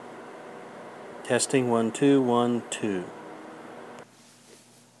Testing 1 2 1 2.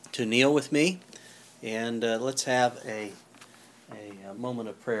 To kneel with me, and let's have a moment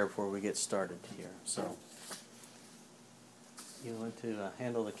of prayer before we get started here. So, you want to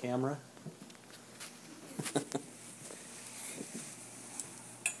handle the camera?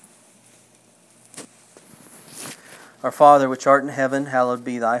 Our Father, which art in heaven, hallowed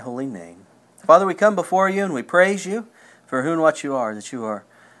be thy holy name. Father, we come before you and we praise you for who and what you are, that you are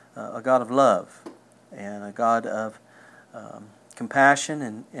a God of love and a God of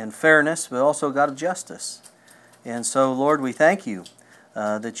compassion and fairness, but also a God of justice. And so, Lord, we thank you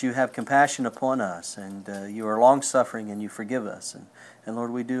that you have compassion upon us, and you are long-suffering and you forgive us. And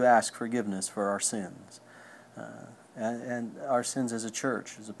Lord, we do ask forgiveness for our sins, and our sins as a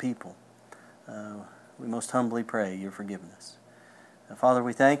church, as a people. We most humbly pray your forgiveness. Father,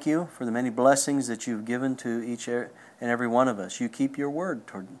 we thank you for the many blessings that you've given to each and every one of us. You keep your word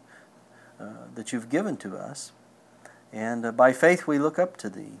that you've given to us. And by faith we look up to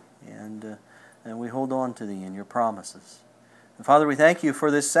thee, and we hold on to thee and your promises. And Father, we thank you for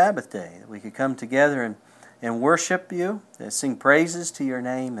this Sabbath day, that we could come together and worship you, and sing praises to your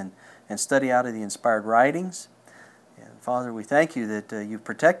name, and study out of the inspired writings. And Father, we thank you that you've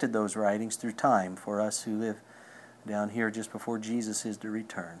protected those writings through time for us who live down here just before Jesus is to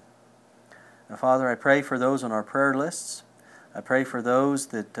return. Now, Father, I pray for those on our prayer lists. I pray for those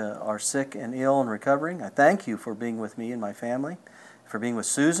that are sick and ill and recovering. I thank you for being with me and my family, for being with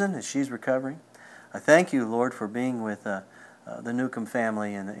Susan as she's recovering. I thank you, Lord, for being with the Newcomb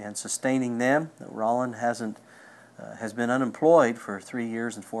family and sustaining them. Roland has been unemployed for 3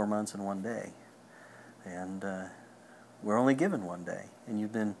 years and 4 months and 1 day. And we're only given 1 day. And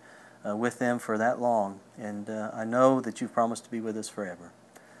you've been with them for that long. And I know that you've promised to be with us forever.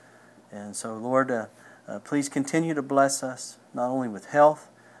 And so, Lord, please continue to bless us, not only with health,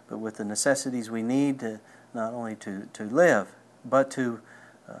 but with the necessities we need to not only to live, but to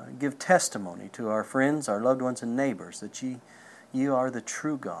give testimony to our friends, our loved ones, and neighbors that you are the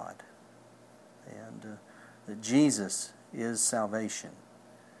true God, and that Jesus is salvation.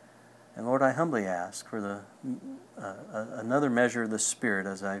 And Lord, I humbly ask for another measure of the Spirit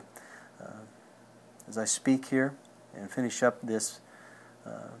as I speak here and finish up this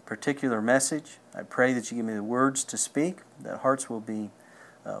particular message. I pray that you give me the words to speak, that hearts will be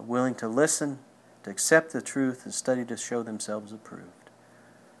willing to listen, to accept the truth, and study to show themselves approved.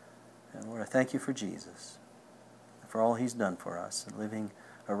 And Lord, I thank you for Jesus, for all he's done for us, and living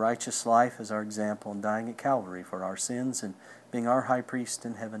a righteous life as our example, and dying at Calvary for our sins, and being our high priest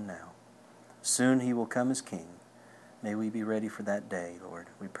in heaven now. Soon he will come as King. May we be ready for that day, Lord.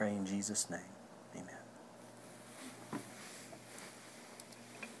 We pray in Jesus' name.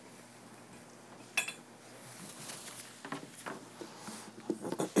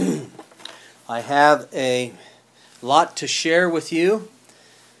 I have a lot to share with you.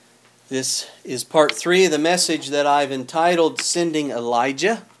 This is part 3 of the message that I've entitled Sending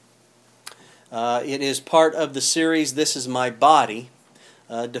Elijah. It is part of the series This Is My Body,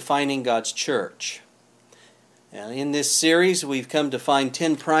 Defining God's Church. In this series, we've come to find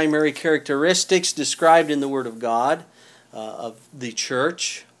 10 primary characteristics described in the Word of God of the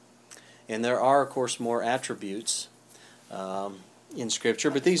church. And there are, of course, more attributes in Scripture,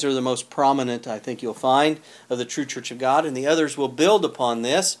 but these are the most prominent, I think you'll find, of the true Church of God, and the others will build upon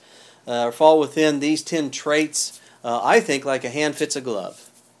this, or fall within these 10 traits, I think, like a hand fits a glove.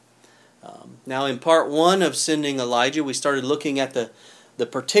 Now, in part 1 of Sending Elijah, we started looking at the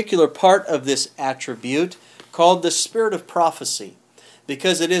particular part of this attribute called the spirit of prophecy,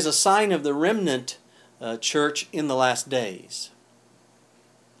 because it is a sign of the remnant church in the last days.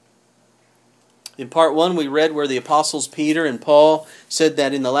 In part 1, we read where the apostles Peter and Paul said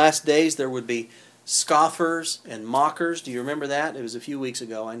that in the last days there would be scoffers and mockers. Do you remember that? It was a few weeks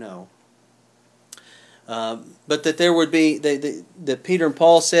ago, I know. But that there would be, that Peter and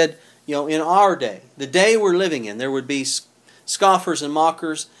Paul said, in our day, the day we're living in, there would be scoffers and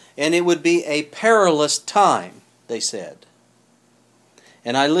mockers, and it would be a perilous time, they said.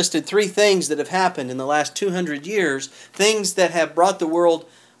 And I listed 3 things that have happened in the last 200 years, things that have brought the world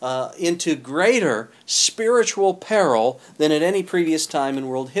into greater spiritual peril than at any previous time in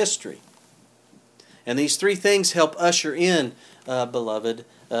world history. And these 3 things help usher in, beloved,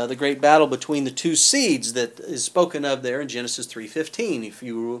 the great battle between the 2 seeds that is spoken of there in Genesis 3:15. If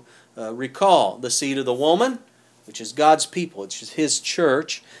you recall, the seed of the woman, which is God's people, which is his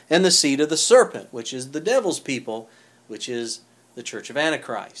church, and the seed of the serpent, which is the devil's people, which is the church of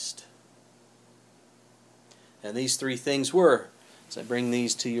Antichrist. And these 3 things were, as I bring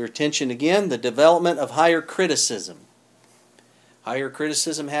these to your attention again, the development of higher criticism, Higher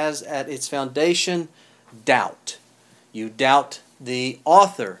criticism has at its foundation doubt. You doubt the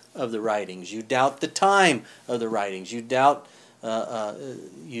author of the writings. You doubt the time of the writings. You doubt.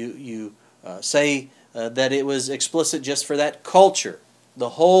 You say that it was explicit just for that culture. The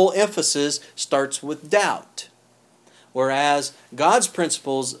whole emphasis starts with doubt. Whereas God's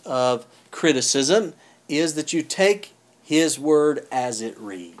principles of criticism is that you take His Word as it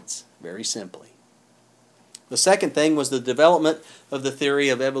reads, very simply. The second thing was the development of the theory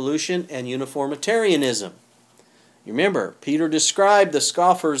of evolution and uniformitarianism. You remember, Peter described the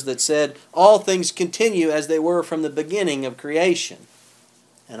scoffers that said, all things continue as they were from the beginning of creation.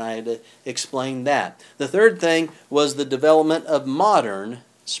 And I had to explain that. The third thing was the development of modern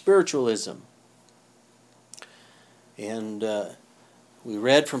spiritualism. And we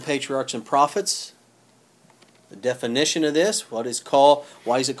read from Patriarchs and Prophets the definition of this. Why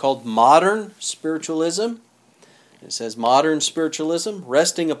is it called modern spiritualism? It says modern spiritualism,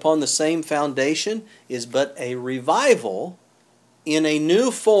 resting upon the same foundation, is but a revival in a new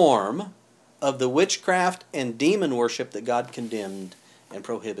form of the witchcraft and demon worship that God condemned and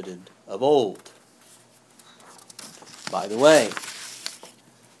prohibited of old. By the way,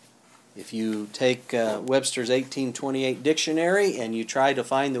 if you take Webster's 1828 dictionary and you try to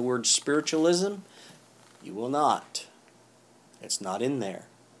find the word spiritualism, you will not. It's not in there.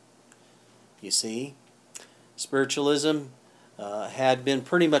 You see, spiritualism had been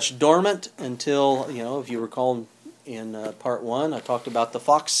pretty much dormant until, if you recall in part 1, I talked about the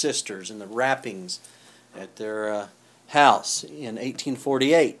Fox sisters and the wrappings at their house in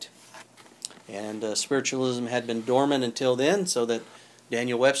 1848. And spiritualism had been dormant until then, so that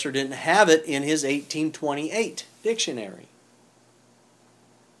Daniel Webster didn't have it in his 1828 dictionary.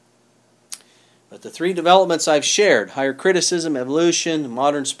 But the three developments I've shared, higher criticism, evolution,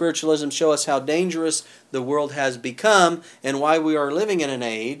 modern spiritualism, show us how dangerous the world has become and why we are living in an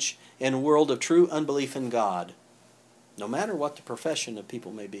age and world of true unbelief in God, no matter what the profession of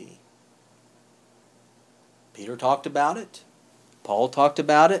people may be. Peter talked about it. Paul talked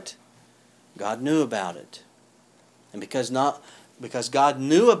about it. God knew about it. And because God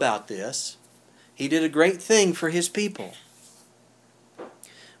knew about this, He did a great thing for His people.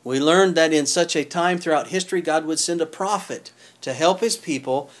 We learned that in such a time throughout history, God would send a prophet to help His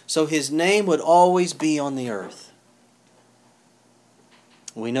people so His name would always be on the earth.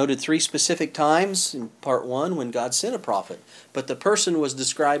 We noted 3 specific times in part 1 when God sent a prophet, but the person was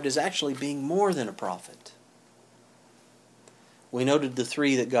described as actually being more than a prophet. We noted the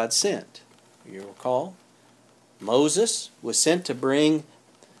 3 that God sent. You recall? Moses was sent to bring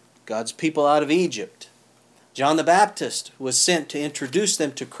God's people out of Egypt. John the Baptist was sent to introduce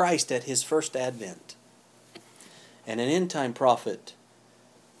them to Christ at His first advent. And an end-time prophet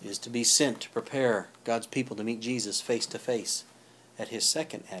is to be sent to prepare God's people to meet Jesus face to face at His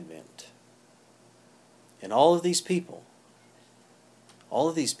second advent. And all of these people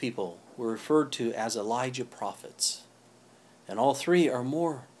were referred to as Elijah prophets. And all 3 are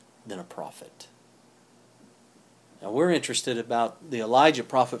more than a prophet. Now we're interested about the Elijah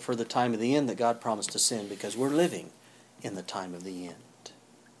prophet for the time of the end that God promised to send, because we're living in the time of the end.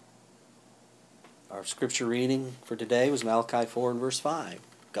 Our scripture reading for today was Malachi 4 and verse 5.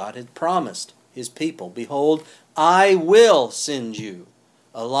 God had promised His people, "Behold, I will send you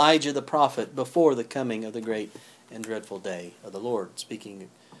Elijah the prophet before the coming of the great and dreadful day of the Lord,"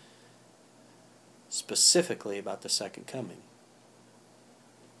 speaking specifically about the second coming.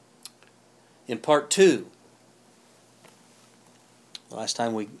 In part 2, last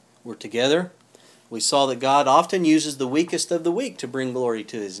time we were together, we saw that God often uses the weakest of the weak to bring glory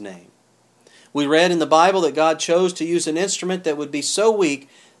to His name. We read in the Bible that God chose to use an instrument that would be so weak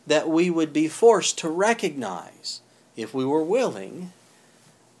that we would be forced to recognize, if we were willing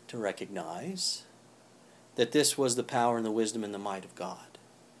to recognize, that this was the power and the wisdom and the might of God.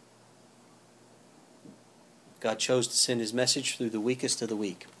 God chose to send His message through the weakest of the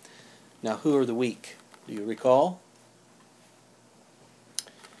weak. Now, who are the weak? Do you recall?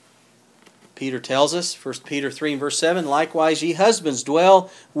 Peter tells us, 1 Peter 3 and verse 7, "Likewise ye husbands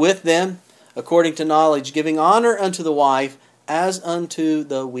dwell with them according to knowledge, giving honor unto the wife as unto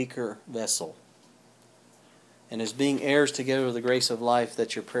the weaker vessel, and as being heirs together of the grace of life,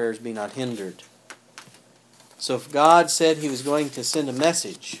 that your prayers be not hindered." So if God said He was going to send a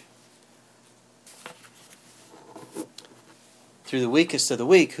message through the weakest of the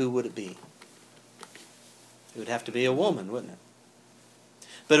weak, who would it be? It would have to be a woman, wouldn't it?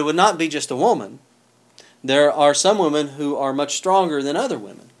 But it would not be just a woman. There are some women who are much stronger than other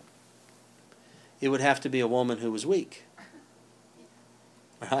women. It would have to be a woman who was weak.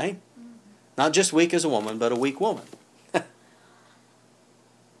 Right? Not just weak as a woman, but a weak woman.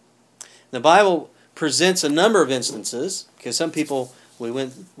 The Bible presents a number of instances, because some people, we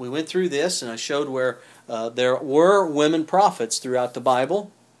went through this, and I showed where there were women prophets throughout the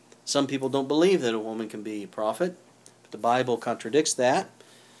Bible. Some people don't believe that a woman can be a prophet, but the Bible contradicts that.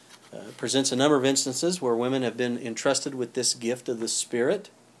 It presents a number of instances where women have been entrusted with this gift of the Spirit.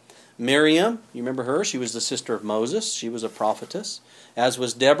 Miriam, you remember her? She was the sister of Moses. She was a prophetess. As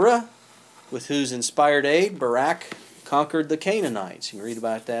was Deborah, with whose inspired aid Barak conquered the Canaanites. You can read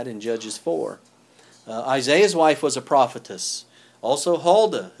about that in Judges 4. Isaiah's wife was a prophetess. Also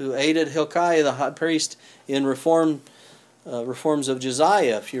Huldah, who aided Hilkiah the high priest in reforms of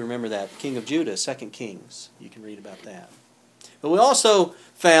Josiah, if you remember that, king of Judah, 2 Kings. You can read about that. But we also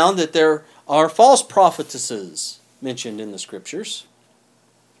found that there are false prophetesses mentioned in the Scriptures.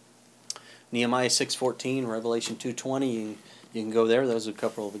 Nehemiah 6:14, Revelation 2:20, you can go there. Those are a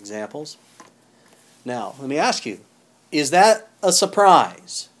couple of examples. Now, let me ask you, is that a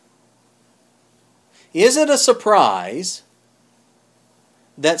surprise? Is it a surprise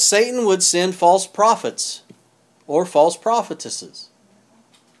that Satan would send false prophets or false prophetesses?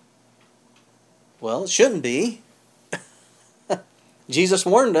 Well, it shouldn't be. Jesus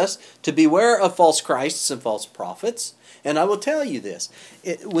warned us to beware of false Christs and false prophets. And I will tell you this.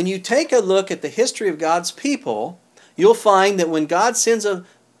 When you take a look at the history of God's people, you'll find that when God sends a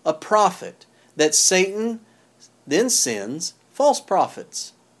prophet, that Satan then sends false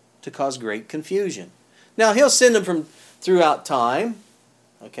prophets to cause great confusion. Now, he'll send them from throughout time,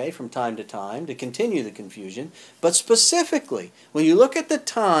 from time to continue the confusion. But specifically, when you look at the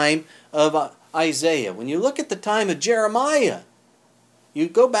time of Isaiah, when you look at the time of Jeremiah, you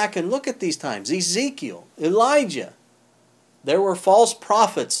go back and look at these times. Ezekiel, Elijah. There were false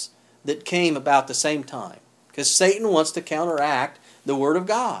prophets that came about the same time. Because Satan wants to counteract the Word of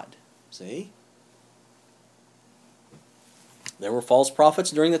God. See? There were false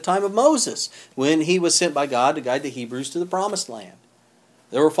prophets during the time of Moses, when he was sent by God to guide the Hebrews to the Promised Land.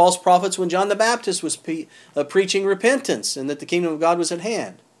 There were false prophets when John the Baptist was preaching repentance and that the kingdom of God was at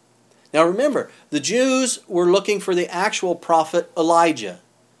hand. Now remember, the Jews were looking for the actual prophet Elijah.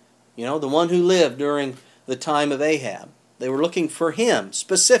 The one who lived during the time of Ahab. They were looking for him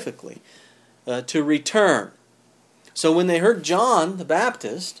specifically to return. So when they heard John the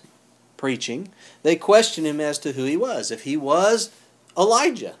Baptist preaching, they questioned him as to who he was, if he was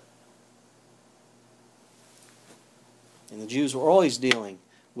Elijah. And the Jews were always dealing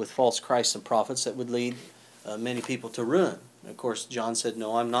with false Christs and prophets that would lead many people to ruin. And of course, John said,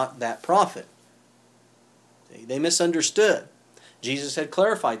 no, I'm not that prophet. See, they misunderstood. Jesus had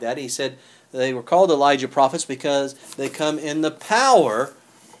clarified that. He said they were called Elijah prophets because they come in the power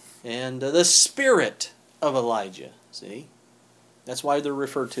and the spirit of Elijah. See? That's why they're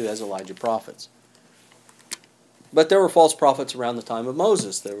referred to as Elijah prophets. But there were false prophets around the time of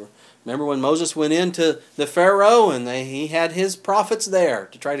Moses. Remember when Moses went into the Pharaoh and he had his prophets there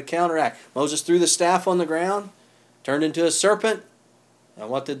to try to counteract. Moses threw the staff on the ground, turned into a serpent. And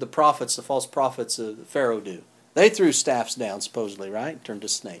what did the false prophets of the Pharaoh do? They threw staffs down, supposedly, right? Turned to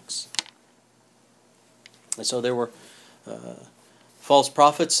snakes. And so there were false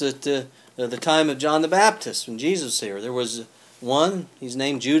prophets at the time of John the Baptist, when Jesus was here. There was one, he's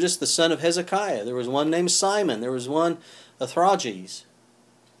named Judas, the son of Hezekiah. There was one named Simon. There was one, Athrages.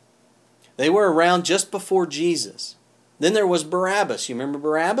 They were around just before Jesus. Then there was Barabbas. You remember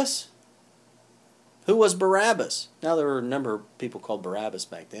Barabbas? Who was Barabbas? Now, there were a number of people called Barabbas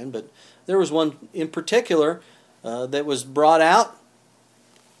back then, but there was one in particular that was brought out,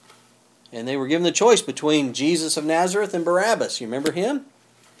 and they were given the choice between Jesus of Nazareth and Barabbas. You remember him?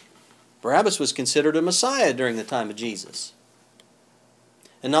 Barabbas was considered a Messiah during the time of Jesus.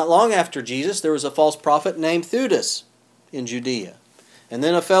 And not long after Jesus, there was a false prophet named Theudas in Judea. And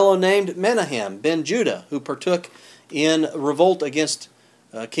then a fellow named Menahem ben Judah, who partook in revolt against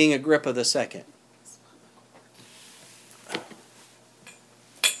King Agrippa II.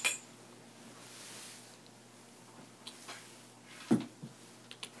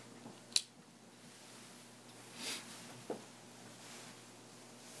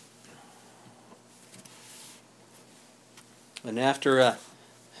 And after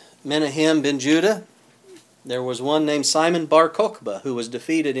Menahem ben Judah, there was one named Simon Bar Kokhba who was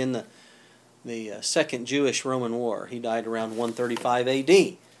defeated in the Second Jewish-Roman War. He died around 135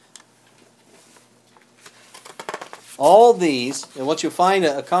 A.D. All these, and what you'll find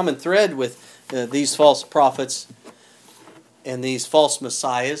a common thread with these false prophets and these false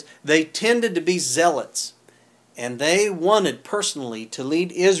messiahs, they tended to be zealots. And they wanted personally to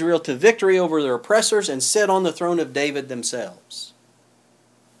lead Israel to victory over their oppressors and sit on the throne of David themselves.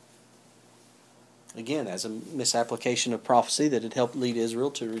 Again, as a misapplication of prophecy that had helped lead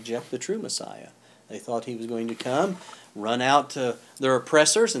Israel to reject the true Messiah. They thought he was going to come, run out to their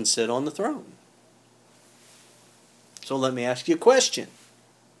oppressors, and sit on the throne. So let me ask you a question.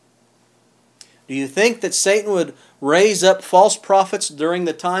 Do you think that Satan would raise up false prophets during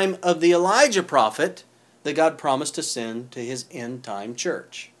the time of the Elijah prophet that God promised to send to his end-time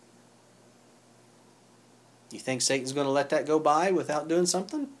church? You think Satan's going to let that go by without doing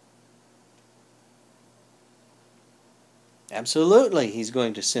something? Absolutely, he's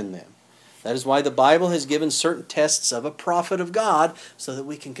going to send them. That is why the Bible has given certain tests of a prophet of God, so that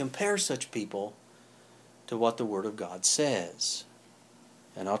we can compare such people to what the Word of God says.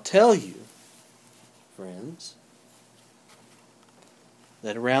 And I'll tell you, friends,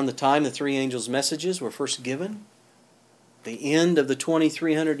 that around the time the three angels' messages were first given, the end of the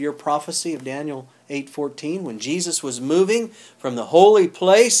 2300-year prophecy of Daniel 8:14, when Jesus was moving from the holy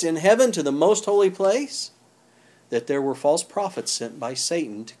place in heaven to the most holy place, that there were false prophets sent by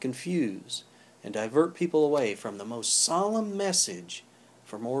Satan to confuse and divert people away from the most solemn message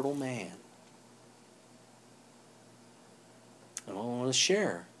for mortal man. And I want to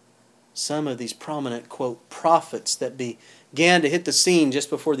share some of these prominent, quote, prophets that began to hit the scene just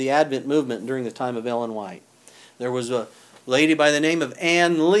before the Advent movement during the time of Ellen White. There was a lady by the name of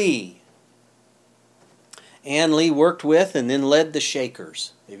Ann Lee. Ann Lee worked with and then led the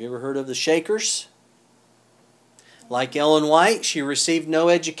Shakers. Have you ever heard of the Shakers? Like Ellen White, she received no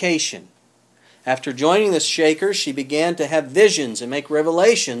education. After joining the Shakers, she began to have visions and make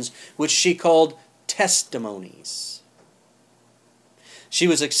revelations, which she called testimonies. She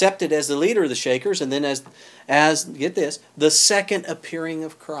was accepted as the leader of the Shakers, and then as get this, the second appearing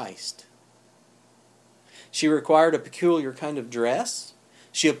of Christ. She required a peculiar kind of dress.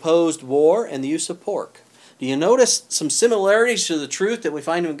 She opposed war and the use of pork. Do you notice some similarities to the truth that we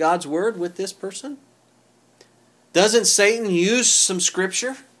find in God's Word with this person? Doesn't Satan use some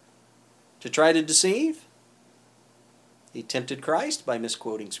Scripture to try to deceive? He tempted Christ by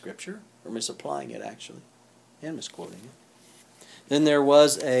misquoting Scripture, or misapplying it actually, and misquoting it. Then there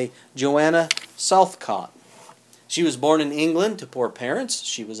was a Joanna Southcott. She was born in England to poor parents.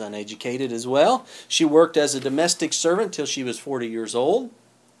 She was uneducated as well. She worked as a domestic servant till she was 40 years old.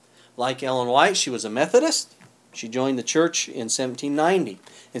 Like Ellen White, she was a Methodist. She joined the church in 1790.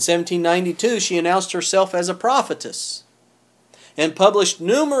 In 1792, she announced herself as a prophetess and published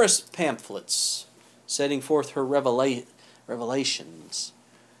numerous pamphlets setting forth her revelations.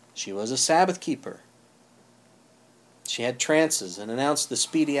 She was a Sabbath keeper. She had trances and announced the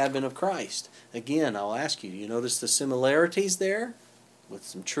speedy advent of Christ. Again, I'll ask you, do you notice the similarities there with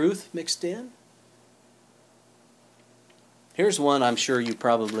some truth mixed in? Here's one I'm sure you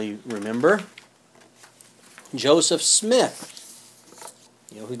probably remember. Joseph Smith.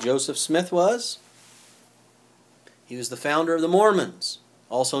 You know who Joseph Smith was? He was the founder of the Mormons,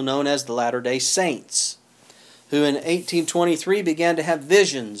 also known as the Latter-day Saints, who in 1823 began to have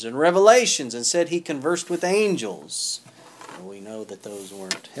visions and revelations and said he conversed with angels. And we know that those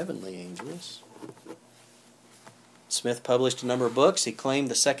weren't heavenly angels. Smith published a number of books. He claimed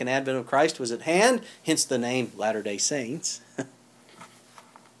the second advent of Christ was at hand, hence the name Latter-day Saints.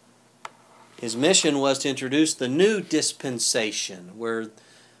 His mission was to introduce the new dispensation, where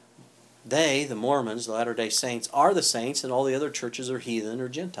they, the Mormons, the Latter-day Saints, are the saints and all the other churches are heathen or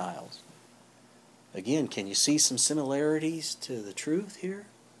Gentiles. Again, can you see some similarities to the truth here?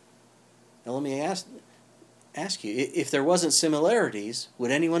 Now let me ask you, if there wasn't similarities,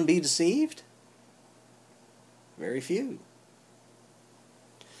 would anyone be deceived? Very few.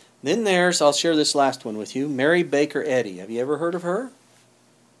 Then I'll share this last one with you, Mary Baker Eddy. Have you ever heard of her?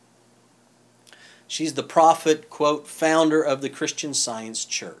 She's the prophet, quote, founder of the Christian Science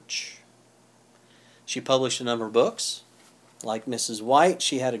Church. She published a number of books. Like Mrs. White,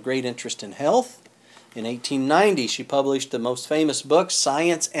 she had a great interest in health. In 1890, she published the most famous book,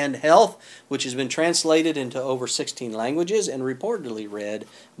 Science and Health, which has been translated into over 16 languages and reportedly read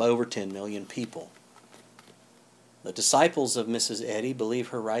by over 10 million people. The disciples of Mrs. Eddy believe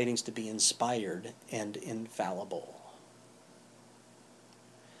her writings to be inspired and infallible.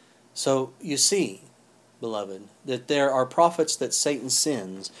 So you see, beloved, that there are prophets that Satan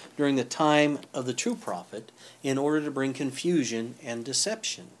sends during the time of the true prophet in order to bring confusion and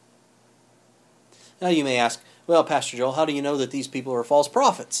deception. Now you may ask, well, Pastor Joel, how do you know that these people are false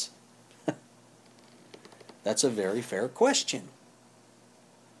prophets? That's a very fair question.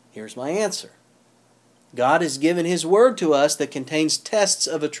 Here's my answer. God has given His Word to us that contains tests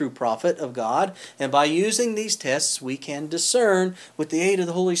of a true prophet of God, and by using these tests we can discern, with the aid of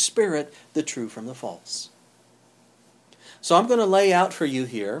the Holy Spirit, the true from the false. So I'm going to lay out for you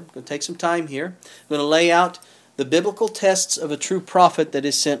here, I'm going to take some time here, I'm going to lay out the biblical tests of a true prophet that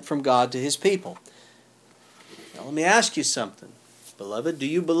is sent from God to His people. Now let me ask you something. Beloved, do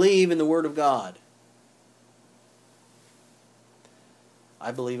you believe in the Word of God?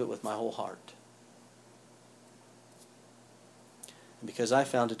 I believe it with my whole heart. Because I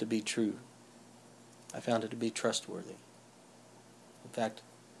found it to be true. I found it to be trustworthy. In fact,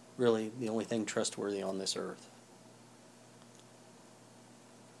 really the only thing trustworthy on this earth.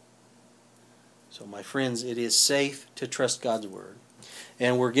 So my friends, it is safe to trust God's Word.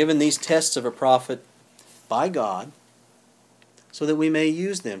 And we're given these tests of a prophet by God so that we may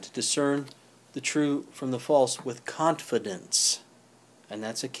use them to discern the true from the false with confidence. And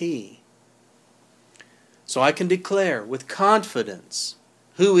that's a key. So I can declare with confidence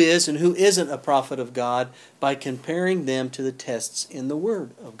who is and who isn't a prophet of God by comparing them to the tests in the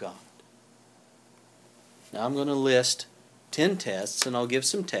Word of God. Now I'm going to list 10 tests, and I'll give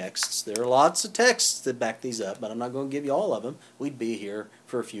some texts. There are lots of texts that back these up, but I'm not going to give you all of them. We'd be here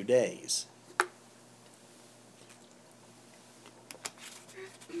for a few days.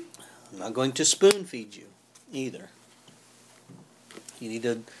 I'm not going to spoon feed you either. You need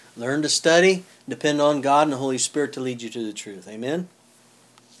to learn to study, depend on God and the Holy Spirit to lead you to the truth. Amen?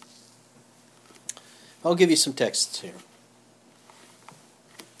 I'll give you some texts here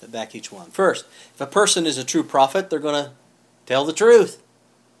that back each one. First, if a person is a true prophet, they're going to tell the truth.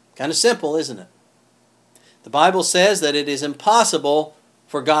 Kind of simple, isn't it? The Bible says that it is impossible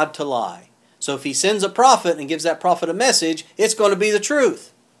for God to lie. So if He sends a prophet and gives that prophet a message, it's going to be the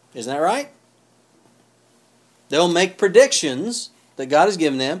truth. Isn't that right? They'll make predictions that God has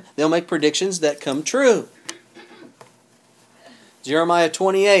given them. They'll make predictions that come true. Jeremiah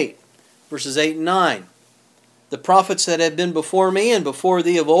 28, verses 8 and 9. The prophets that have been before me and before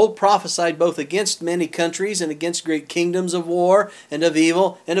thee of old prophesied both against many countries and against great kingdoms of war and of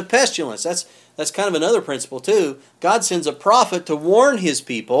evil and of pestilence. That's kind of another principle too. God sends a prophet to warn His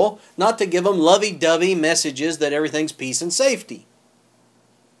people, not to give them lovey-dovey messages that everything's peace and safety.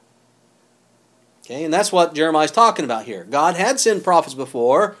 Okay, and that's what Jeremiah's talking about here. God had sent prophets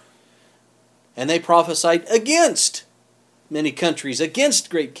before, and they prophesied against many countries, against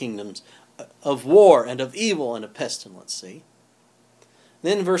great kingdoms of war and of evil and of pestilence. See?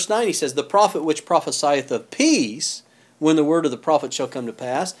 Then in verse 9 he says, the prophet which prophesieth of peace, when the word of the prophet shall come to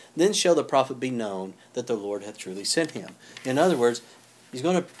pass, then shall the prophet be known that the Lord hath truly sent him. In other words, he's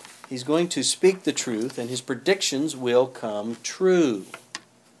going to speak the truth, and his predictions will come true.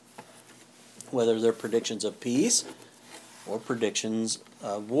 Whether they're predictions of peace or predictions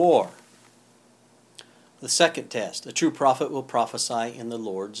of war. The second test, a true prophet will prophesy in the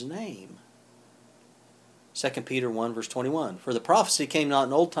Lord's name. 2 Peter 1 verse 21. For the prophecy came not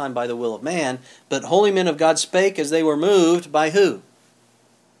in old time by the will of man, but holy men of God spake as they were moved by who?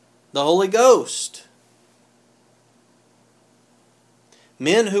 The Holy Ghost.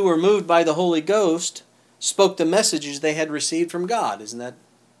 Men who were moved by the Holy Ghost spoke the messages they had received from God. Isn't that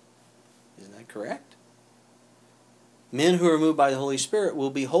correct? Men who are moved by the Holy Spirit will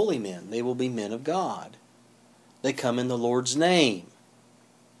be holy men. They will be men of God. They come in the Lord's name,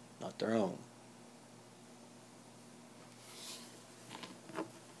 not their own.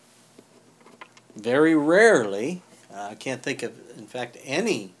 Very rarely, I can't think of, in fact,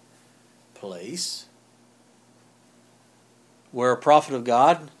 any place where a prophet of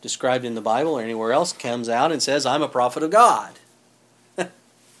God, described in the Bible or anywhere else, comes out and says, I'm a prophet of God.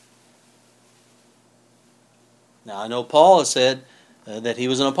 Now, I know Paul has said that he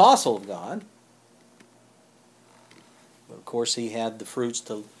was an apostle of God. But of course, he had the fruits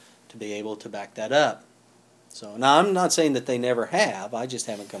to be able to back that up. So, now, I'm not saying that they never have. I just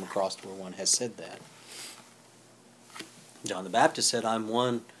haven't come across where one has said that. John the Baptist said, I'm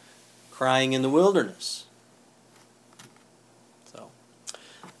one crying in the wilderness. So,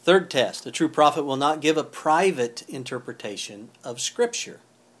 third test, a true prophet will not give a private interpretation of Scripture.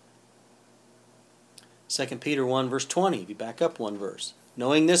 2 Peter 1 verse 20, if you back up one verse.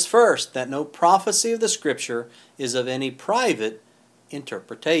 Knowing this first, that no prophecy of the Scripture is of any private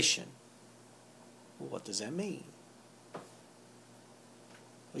interpretation. Well, what does that mean? Well,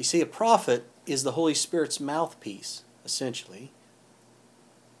 you see, a prophet is the Holy Spirit's mouthpiece, essentially.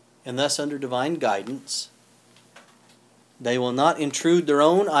 And thus, under divine guidance, they will not intrude their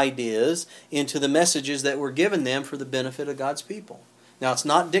own ideas into the messages that were given them for the benefit of God's people. Now, it's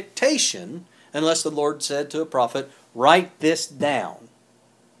not dictation, unless the Lord said to a prophet, write this down,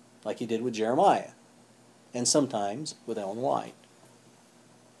 like He did with Jeremiah, and sometimes with Ellen White.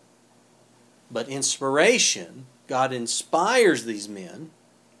 But inspiration, God inspires these men,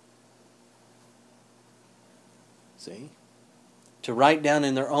 see, to write down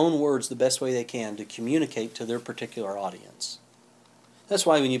in their own words the best way they can to communicate to their particular audience. That's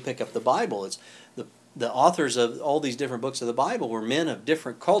why when you pick up the Bible, it's the authors of all these different books of the Bible were men of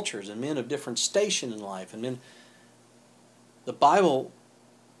different cultures and men of different station in life. And the Bible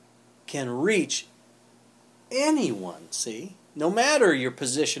can reach anyone, see? No matter your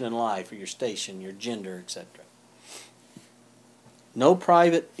position in life or your station, your gender, etc. No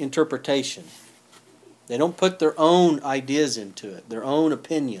private interpretation. They don't put their own ideas into it, their own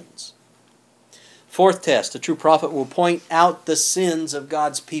opinions. Fourth test, a true prophet will point out the sins of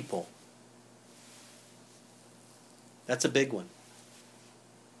God's people. That's a big one.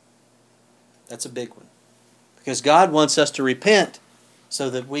 That's a big one. Because God wants us to repent so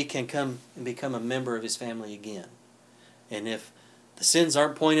that we can come and become a member of His family again. And if the sins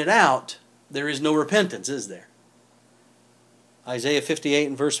aren't pointed out, there is no repentance, is there? Isaiah 58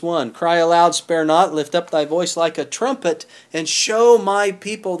 and verse 1, Cry aloud, spare not, lift up thy voice like a trumpet, and show my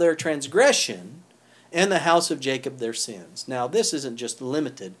people their transgression, and the house of Jacob their sins. Now this isn't just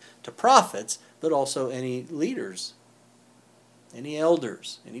limited to prophets, but also any leaders, any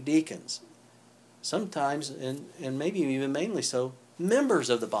elders, any deacons. Sometimes, and maybe even mainly so, members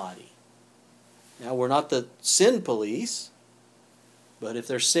of the body. Now we're not the sin police, but if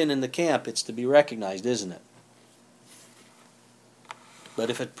there's sin in the camp, it's to be recognized, isn't it? But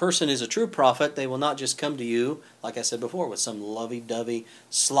if a person is a true prophet, they will not just come to you, like I said before, with some lovey-dovey,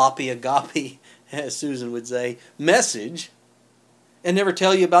 sloppy agape, as Susan would say, message, and never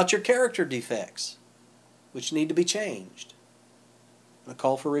tell you about your character defects, which need to be changed. A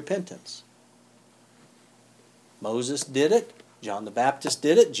call for repentance. Moses did it. John the Baptist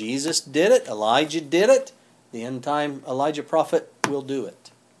did it. Jesus did it. Elijah did it. The end time Elijah prophet will do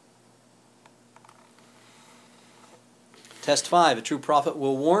it. Test 5. A true prophet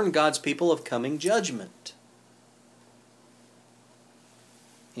will warn God's people of coming judgment.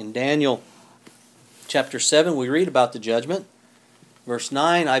 In Daniel chapter 7 we read about the judgment. Verse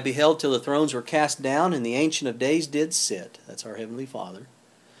 9, I beheld till the thrones were cast down, and the Ancient of Days did sit. That's our Heavenly Father.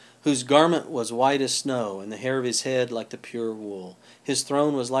 Whose garment was white as snow, and the hair of his head like the pure wool. His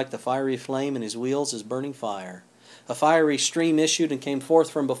throne was like the fiery flame, and his wheels as burning fire. A fiery stream issued and came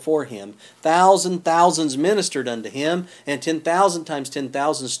forth from before him. Thousands ministered unto him, and 10,000 times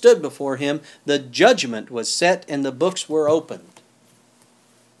 10,000 stood before him. The judgment was set, and the books were opened.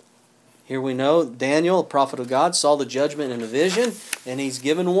 Here we know Daniel, a prophet of God, saw the judgment in a vision, and he's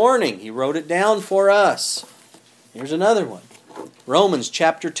given warning. He wrote it down for us. Here's another one. Romans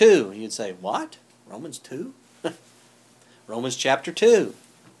chapter 2. You'd say, what? Romans 2? Romans chapter 2.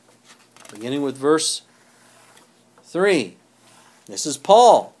 Beginning with verse 3. This is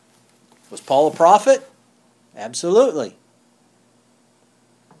Paul. Was Paul a prophet? Absolutely.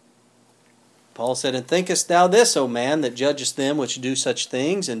 Paul said, And thinkest thou this, O man, that judgest them which do such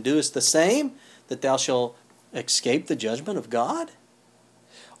things, and doest the same, that thou shalt escape the judgment of God?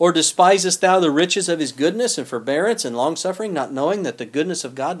 Or despisest thou the riches of his goodness and forbearance and longsuffering, not knowing that the goodness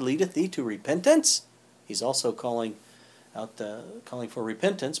of God leadeth thee to repentance? He's also calling for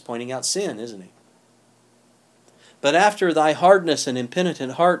repentance, pointing out sin, isn't he? But after thy hardness and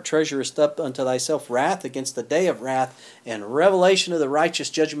impenitent heart treasurest up unto thyself wrath against the day of wrath and revelation of the righteous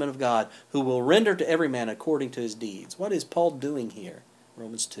judgment of God, who will render to every man according to his deeds. What is Paul doing here?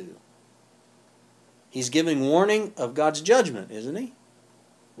 Romans 2. He's giving warning of God's judgment, isn't he?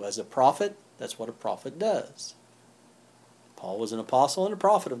 Well, as a prophet, that's what a prophet does. Paul was an apostle and a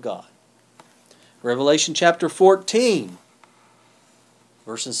prophet of God. Revelation chapter 14,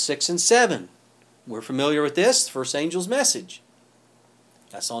 verses 6 and 7. We're familiar with this, the first angel's message.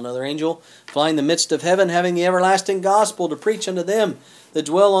 I saw another angel fly in the midst of heaven, having the everlasting gospel to preach unto them that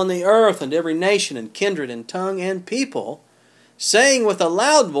dwell on the earth, and every nation and kindred and tongue and people, saying with a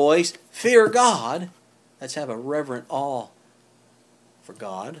loud voice, Fear God. Let's have a reverent awe for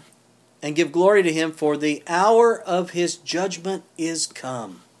God, and give glory to Him, for the hour of His judgment is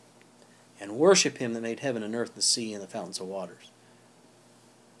come. And worship Him that made heaven and earth, the sea, and the fountains of waters.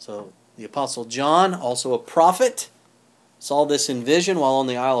 So the Apostle John, also a prophet, saw this in vision while on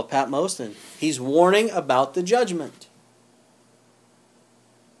the Isle of Patmos, and he's warning about the judgment.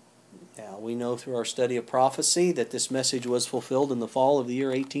 Now, we know through our study of prophecy that this message was fulfilled in the fall of the year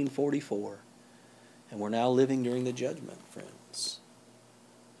 1844. And we're now living during the judgment, friends.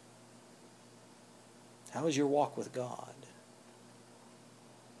 How is your walk with God?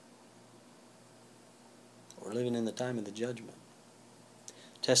 We're living in the time of the judgment.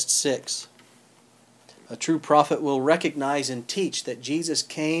 Test 6. A true prophet will recognize and teach that Jesus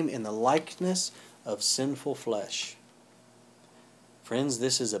came in the likeness of sinful flesh. Friends,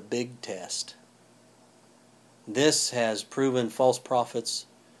 this is a big test. This has proven false prophets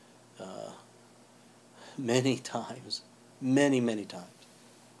many times. Many, many times.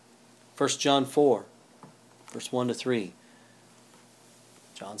 1 John 4, verse 1 to 3.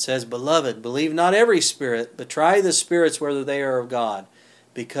 John says, Beloved, believe not every spirit, but try the spirits whether they are of God.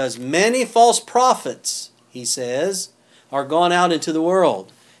 Because many false prophets, he says, are gone out into the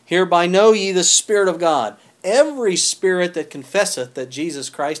world. Hereby know ye the Spirit of God. Every spirit that confesseth that Jesus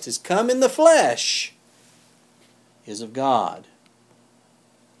Christ is come in the flesh is of God.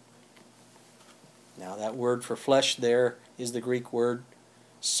 Now that word for flesh there is the Greek word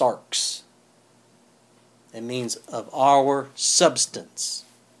sarx. It means of our substance.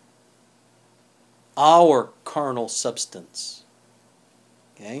 Our carnal substance.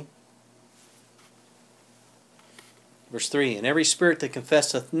 Okay? Verse 3, And every spirit that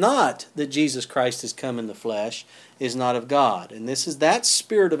confesseth not that Jesus Christ is come in the flesh is not of God. And this is that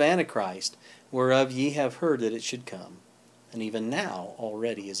spirit of Antichrist, whereof ye have heard that it should come. And even now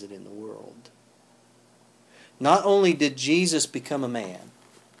already is it in the world. Not only did Jesus become a man,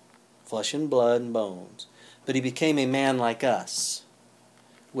 flesh and blood and bones, but he became a man like us,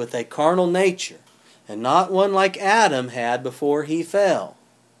 with a carnal nature, and not one like Adam had before he fell.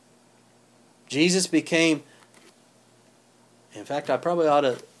 Jesus became, in fact, I probably ought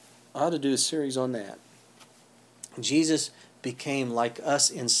to do a series on that. Jesus became like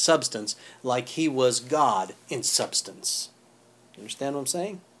us in substance, like he was God in substance. You understand what I'm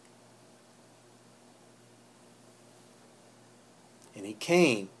saying? And he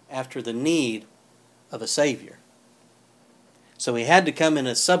came after the need of a Savior. So he had to come in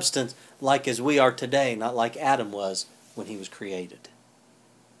a substance like as we are today, not like Adam was when he was created.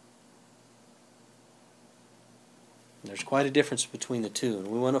 There's quite a difference between the two. And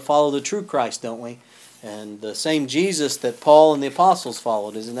we want to follow the true Christ, don't we? And the same Jesus that Paul and the apostles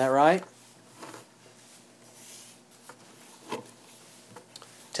followed. Isn't that right?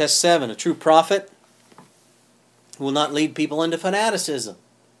 Test 7. A true prophet will not lead people into fanaticism.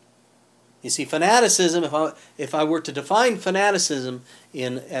 You see, fanaticism, if I were to define fanaticism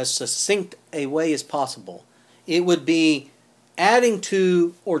in as succinct a way as possible, it would be adding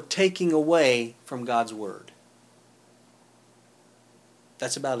to or taking away from God's Word.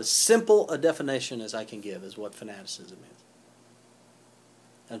 That's about as simple a definition as I can give as what fanaticism is.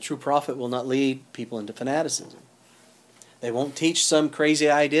 And a true prophet will not lead people into fanaticism. They won't teach some crazy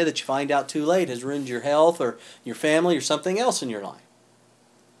idea that you find out too late has ruined your health or your family or something else in your life.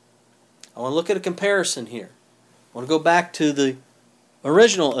 I want to look at a comparison here. I want to go back to the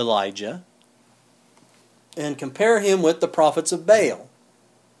original Elijah and compare him with the prophets of Baal.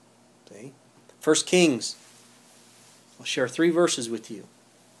 See? 1 Kings. I'll share 3 verses with you.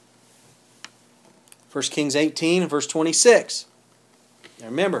 1 Kings 18, verse 26. Now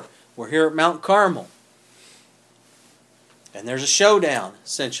remember, we're here at Mount Carmel. And there's a showdown,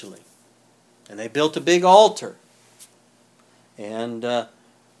 essentially. And they built a big altar. And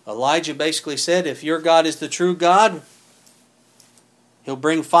Elijah basically said, if your God is the true God, He'll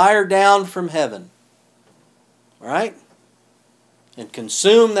bring fire down from heaven. Right? And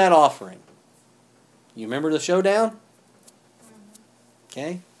consume that offering. You remember the showdown?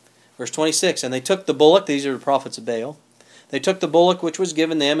 Okay. Verse 26, And they took the bullock, these are the prophets of Baal. They took the bullock which was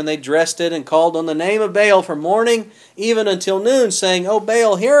given them, and they dressed it, and called on the name of Baal from morning even until noon, saying, O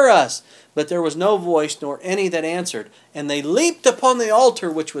Baal, hear us. But there was no voice, nor any that answered. And they leaped upon the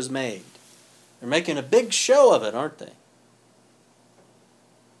altar which was made. They're making a big show of it, aren't they?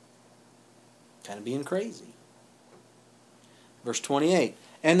 Kind of being crazy. Verse 28,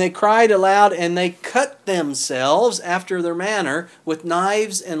 And they cried aloud, and they cut themselves after their manner with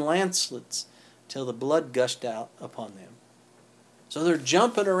knives and lancelets, till the blood gushed out upon them. So they're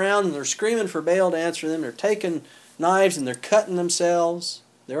jumping around and they're screaming for Baal to answer them. They're taking knives and they're cutting themselves.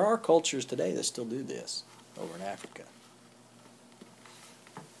 There are cultures today that still do this over in Africa.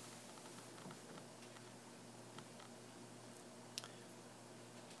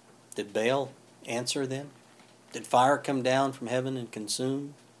 Did Baal answer them? Did fire come down from heaven and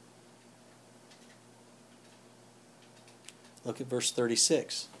consume? Look at verse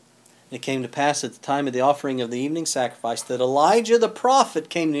 36. And it came to pass at the time of the offering of the evening sacrifice that Elijah the prophet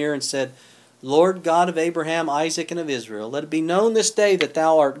came near and said, Lord God of Abraham, Isaac, and of Israel, let it be known this day that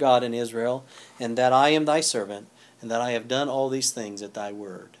thou art God in Israel, and that I am thy servant, and that I have done all these things at thy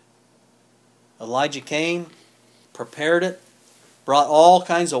word. Elijah came, prepared it, brought all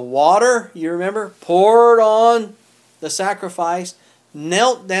kinds of water, you remember, poured on the sacrifice,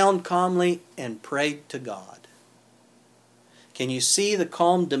 knelt down calmly, and prayed to God. Can you see the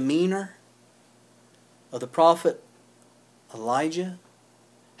calm demeanor of the prophet Elijah?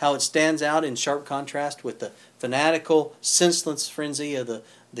 how it stands out in sharp contrast with the fanatical, senseless frenzy of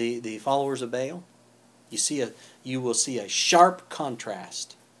the followers of Baal? You will see a sharp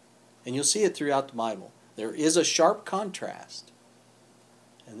contrast. And you'll see it throughout the Bible. There is a sharp contrast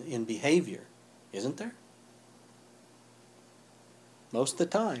in behavior, isn't there? Most of the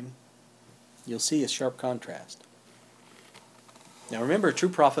time, you'll see a sharp contrast. Now remember, a true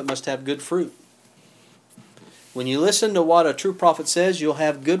prophet must have good fruit. When you listen to what a true prophet says, you'll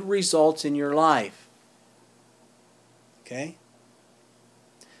have good results in your life. Okay?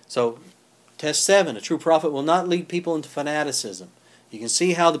 So, test 7. A true prophet will not lead people into fanaticism. You can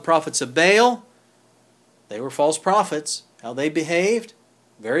see how the prophets of Baal, they were false prophets, how they behaved,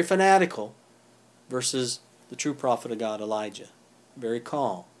 very fanatical, versus the true prophet of God, Elijah. Very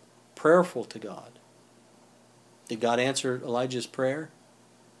calm, prayerful to God. Did God answer Elijah's prayer?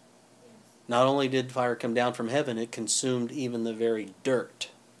 Not only did fire come down from heaven, it consumed even the very dirt.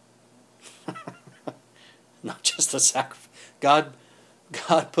 Not just the sacrifice. God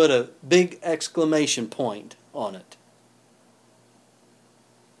put a big exclamation point on it.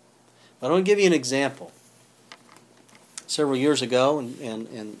 But I want to give you an example. Several years ago,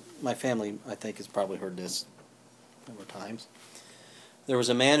 and my family, I think, has probably heard this several times. There was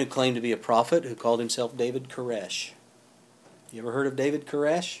a man who claimed to be a prophet who called himself David Koresh. You ever heard of David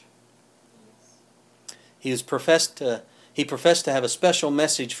Koresh? He professed to have a special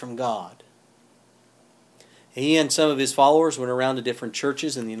message from God. He and some of his followers went around to different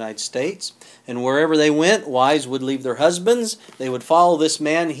churches in the United States, and wherever they went, wives would leave their husbands. They would follow this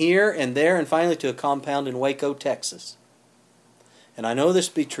man here and there, and finally to a compound in Waco, Texas. And I know this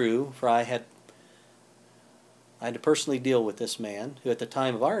to be true, for I had to personally deal with this man, who at the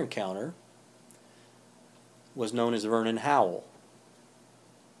time of our encounter was known as Vernon Howell.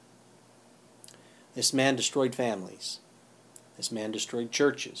 This man destroyed families. This man destroyed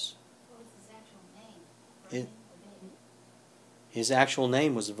churches. What was his actual name? His actual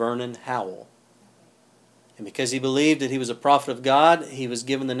name was Vernon Howell. And because he believed that he was a prophet of God, he was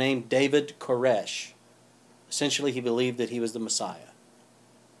given the name David Koresh. Essentially, he believed that he was the Messiah.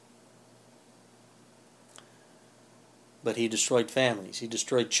 But he destroyed families. He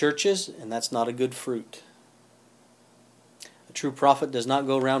destroyed churches, and that's not a good fruit. A true prophet does not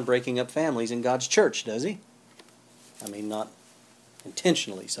go around breaking up families in God's church, does he? I mean, not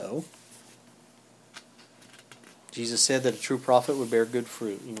intentionally so. Jesus said that a true prophet would bear good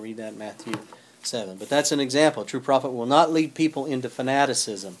fruit. You can read that in Matthew 7. But that's an example. A true prophet will not lead people into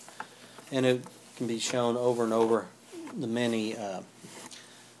fanaticism. And it can be shown over and over the many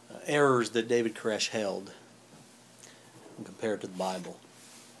errors that David Koresh held compared to the Bible.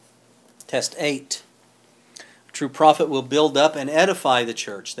 Test 8. A true prophet will build up and edify the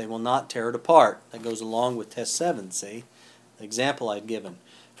church. They will not tear it apart. That goes along with test 7, see? The example I've given.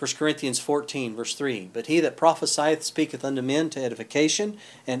 1 Corinthians 14, verse 3. But he that prophesieth speaketh unto men to edification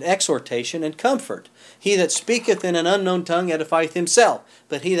and exhortation and comfort. He that speaketh in an unknown tongue edifieth himself.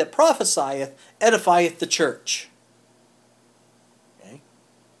 But he that prophesieth edifieth the church. Okay?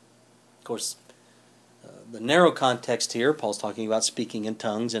 Of course, the narrow context here, Paul's talking about speaking in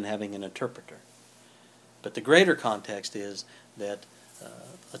tongues and having an interpreter. But the greater context is that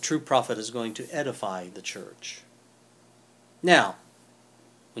a true prophet is going to edify the church. Now,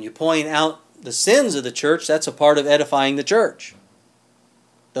 when you point out the sins of the church, that's a part of edifying the church.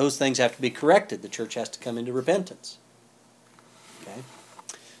 Those things have to be corrected. The church has to come into repentance. Okay?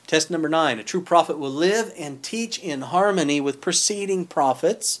 Test number 9. A true prophet will live and teach in harmony with preceding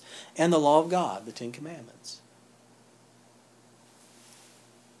prophets and the law of God, the Ten Commandments.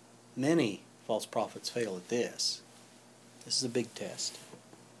 Many false prophets fail at this. This is a big test.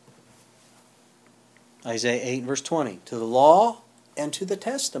 Isaiah 8, verse 20. To the law and to the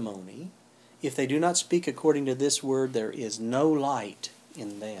testimony, if they do not speak according to this word, there is no light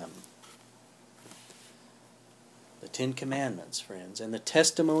in them. The Ten Commandments, friends, and the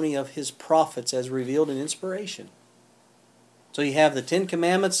testimony of his prophets as revealed in inspiration. So you have the Ten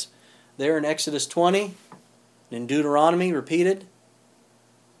Commandments there in Exodus 20, and in Deuteronomy repeated.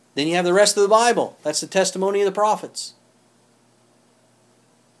 Then you have the rest of the Bible. That's the testimony of the prophets.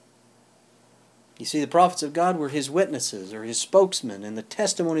 You see, the prophets of God were his witnesses or his spokesmen, and the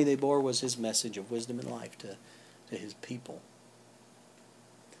testimony they bore was his message of wisdom and life to his people.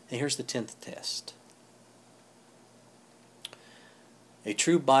 And here's the 10th test. A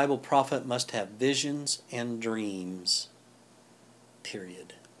true Bible prophet must have visions and dreams.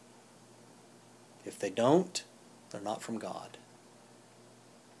 Period. If they don't, they're not from God.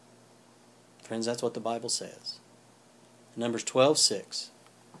 Friends, that's what the Bible says. Numbers 12:6.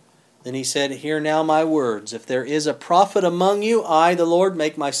 Then he said, "Hear now my words. If there is a prophet among you, I, the Lord,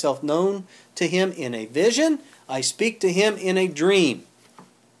 make myself known to him in a vision. I speak to him in a dream."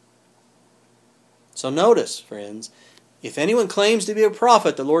 So notice, friends, if anyone claims to be a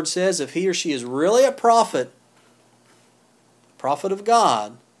prophet, the Lord says if he or she is really a prophet of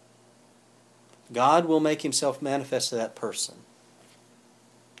God, God will make himself manifest to that person.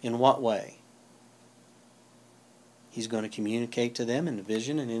 In what way? He's going to communicate to them in a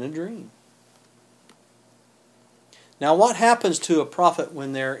vision and in a dream. Now, what happens to a prophet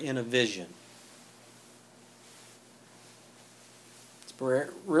when they're in a vision? It's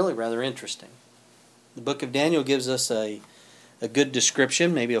really rather interesting. The book of Daniel gives us a good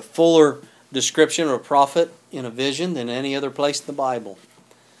description, maybe a fuller description of a prophet in a vision than any other place in the Bible.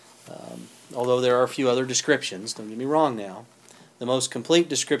 Although there are a few other descriptions, don't get me wrong now. The most complete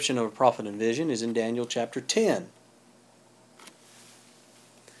description of a prophet in vision is in Daniel chapter 10.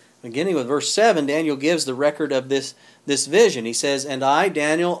 Beginning with verse 7, Daniel gives the record of this vision. He says, "And I,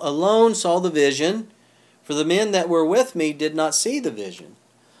 Daniel, alone saw the vision, for the men that were with me did not see the vision.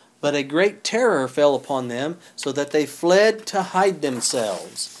 But a great terror fell upon them, so that they fled to hide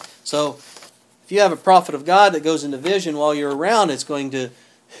themselves." So, if you have a prophet of God that goes into vision while you're around, it's going to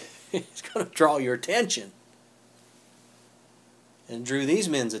draw your attention. And it drew these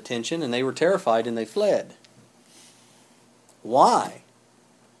men's attention, and they were terrified, and they fled. Why?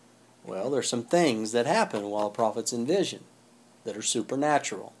 Well, there's some things that happen while a prophet's in vision that are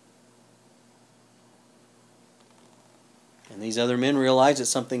supernatural. And these other men realized that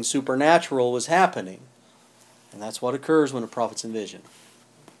something supernatural was happening. And that's what occurs when a prophet's in vision.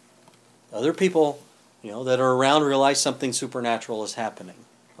 Other people, that are around realize something supernatural is happening.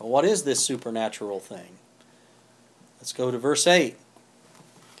 Well, what is this supernatural thing? Let's go to verse 8.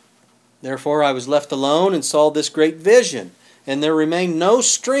 "Therefore I was left alone and saw this great vision, and there remained no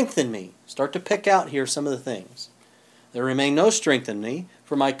strength in me." Start to pick out here some of the things. "There remained no strength in me,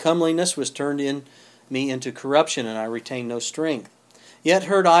 for my comeliness was turned in me into corruption, and I retained no strength. Yet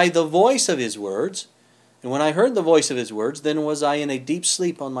heard I the voice of his words, and when I heard the voice of his words, then was I in a deep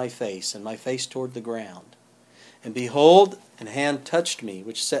sleep on my face, and my face toward the ground. And behold, an hand touched me,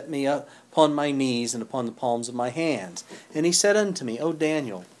 which set me up upon my knees and upon the palms of my hands. And he said unto me, O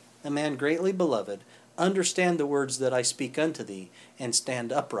Daniel, a man greatly beloved, understand the words that I speak unto thee, and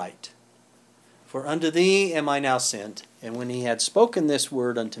stand upright. For unto thee am I now sent. And when he had spoken this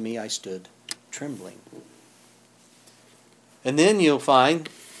word unto me, I stood trembling." And then you'll find,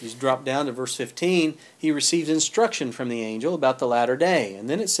 he's dropped down to verse 15, he received instruction from the angel about the latter day. And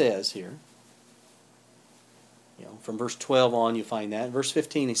then it says here, from verse 12 on you find that. In verse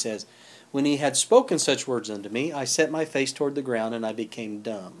 15 he says, "When he had spoken such words unto me, I set my face toward the ground, and I became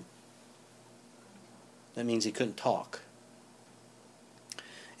dumb." That means he couldn't talk.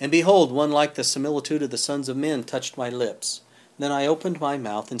 "And behold, one like the similitude of the sons of men touched my lips. Then I opened my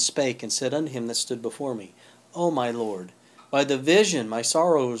mouth and spake, and said unto him that stood before me, O my Lord, by the vision my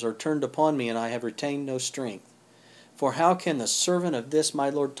sorrows are turned upon me, and I have retained no strength. For how can the servant of this my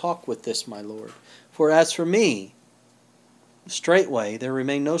Lord talk with this my Lord? For as for me, straightway there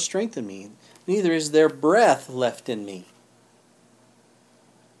remained no strength in me, neither is there breath left in me."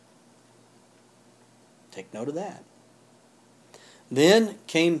 Take note of that. Then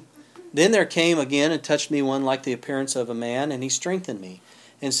there came again and touched me one like the appearance of a man, and he strengthened me,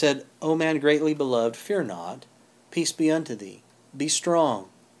 and said, O man greatly beloved, fear not, peace be unto thee. Be strong,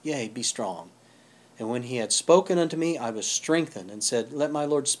 yea, be strong. And when he had spoken unto me, I was strengthened, and said, Let my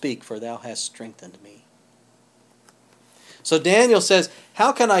Lord speak, for thou hast strengthened me. So Daniel says,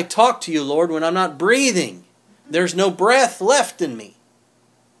 how can I talk to you, Lord, when I'm not breathing? There's no breath left in me.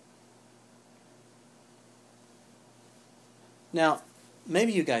 Now,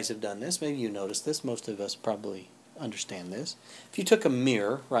 maybe you guys have done this. Maybe you noticed this. Most of us probably understand this. If you took a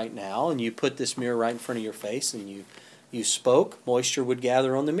mirror right now and you put this mirror right in front of your face and you spoke, moisture would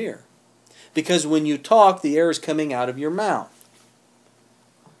gather on the mirror. Because when you talk, the air is coming out of your mouth.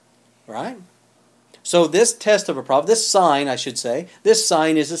 Right? So this test of a prophet, this sign, I should say, this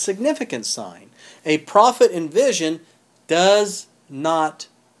sign is a significant sign. A prophet in vision does not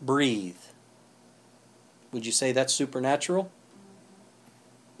breathe. Would you say that's supernatural?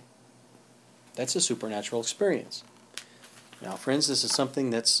 That's a supernatural experience. Now, friends, this is something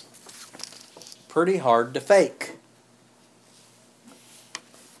that's pretty hard to fake.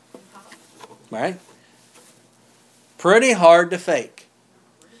 Right? Pretty hard to fake.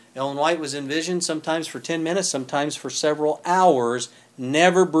 Ellen White was in vision sometimes for 10 minutes, sometimes for several hours,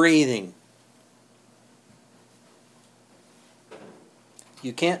 never breathing.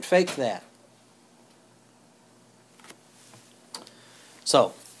 You can't fake that.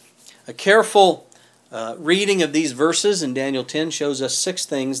 So, A careful reading of these verses in Daniel 10 shows us 6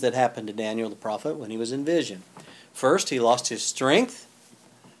 things that happened to Daniel the prophet when he was in vision. First, he lost his strength,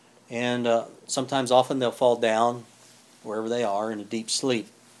 and often they'll fall down wherever they are in a deep sleep,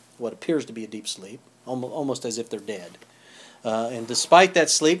 what appears to be a deep sleep, almost as if they're dead. And despite that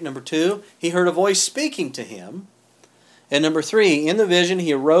sleep, number 2, he heard a voice speaking to him. And number 3, in the vision,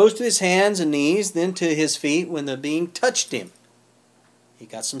 he arose to his hands and knees, then to his feet when the being touched him. He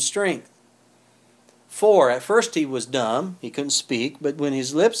got some strength. 4, at first he was dumb, he couldn't speak, but when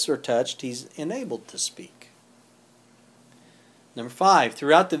his lips are touched, he's enabled to speak. Number 5,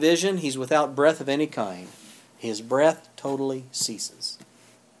 throughout the vision, he's without breath of any kind. His breath totally ceases.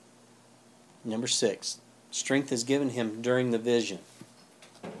 Number 6, strength is given him during the vision.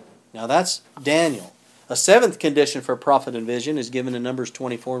 Now that's Daniel. A 7th condition for a prophet in vision is given in Numbers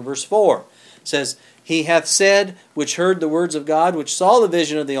 24 and verse 4. It says, He hath said, which heard the words of God, which saw the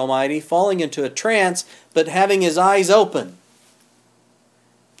vision of the Almighty, falling into a trance, but having his eyes open.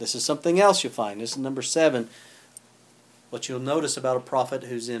 This is something else you'll find. This is number 7. What you'll notice about a prophet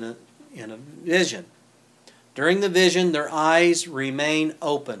who's in a vision. During the vision, their eyes remain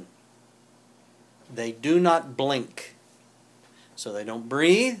open. They do not blink. So they don't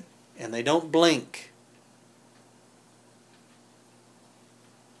breathe and they don't blink.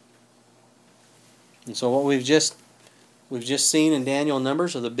 And so what we've just seen in Daniel and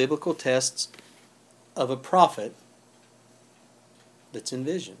Numbers are the biblical tests of a prophet that's in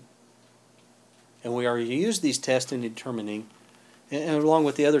vision. And we are to use these tests in determining, and along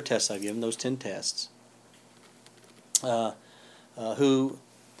with the other tests I've given, those 10 tests, who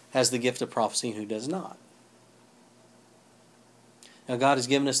has the gift of prophecy and who does not. Now God has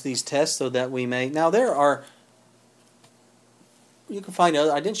given us these tests so that we may... Now you can find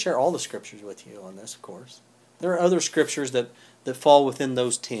other... I didn't share all the scriptures with you on this, of course. There are other scriptures that fall within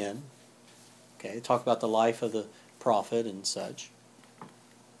those 10. Okay, talk about the life of the prophet and such.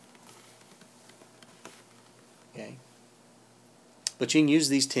 Okay. But you can use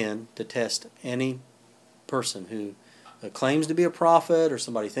these 10 to test any person who claims to be a prophet or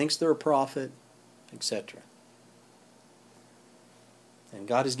somebody thinks they're a prophet, etc. And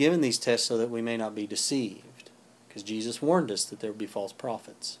God has given these tests so that we may not be deceived, because Jesus warned us that there would be false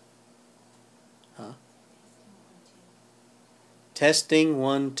prophets. Huh? Testing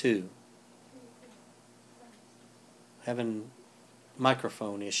 1, 2. Having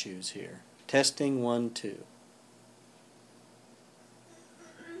microphone issues here. Testing 1, 2.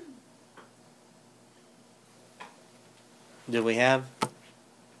 Do we have?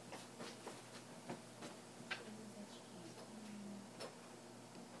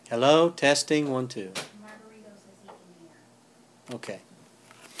 Hello? Testing 1, 2. Okay.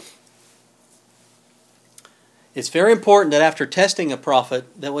 It's very important that after testing a prophet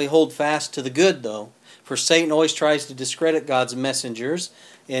that we hold fast to the good, though. For Satan always tries to discredit God's messengers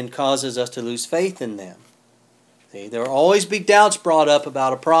and causes us to lose faith in them. See, there will always be doubts brought up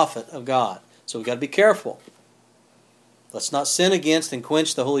about a prophet of God. So we've got to be careful. Let's not sin against and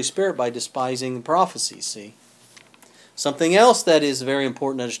quench the Holy Spirit by despising the prophecies, see? Something else that is very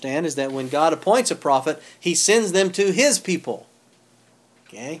important to understand is that when God appoints a prophet, He sends them to His people.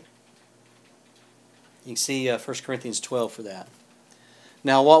 Okay? You can see 1 Corinthians 12 for that.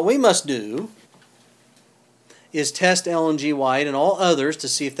 Now, what we must do is test Ellen G. White and all others to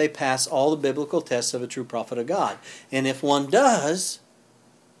see if they pass all the biblical tests of a true prophet of God. And if one does,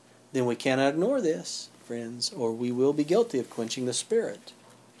 then we cannot ignore this, friends, or we will be guilty of quenching the Spirit.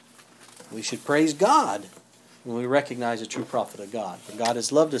 We should praise God when we recognize a true prophet of God. For God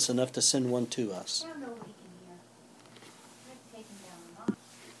has loved us enough to send one to us.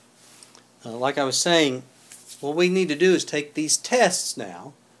 Like I was saying, what we need to do is take these tests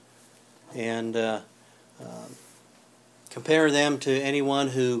now and compare them to anyone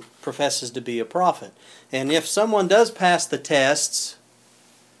who professes to be a prophet. And if someone does pass the tests,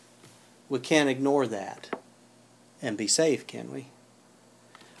 we can't ignore that and be safe, can we?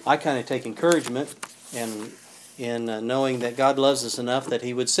 I kind of take encouragement in knowing that God loves us enough that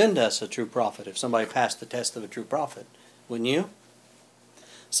He would send us a true prophet if somebody passed the test of a true prophet. Wouldn't you?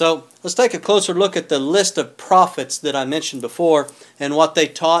 So let's take a closer look at the list of prophets that I mentioned before and what they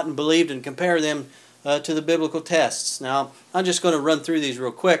taught and believed and compare them to the biblical tests. Now, I'm just going to run through these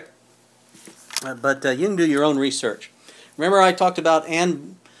real quick, but you can do your own research. Remember I talked about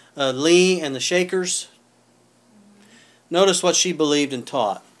Anne Lee and the Shakers? Notice what she believed and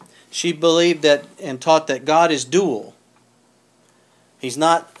taught. She believed that and taught that God is dual. He's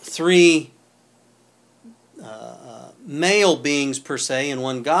not three male beings per se in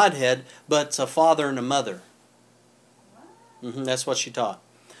one Godhead, but it's a father and a mother. That's what she taught.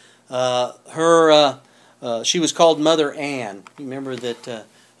 She was called Mother Ann. You remember that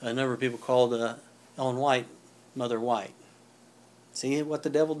a number of people called Ellen White Mother White. See what the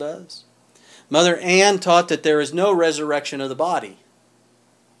devil does? Mother Ann taught that there is no resurrection of the body.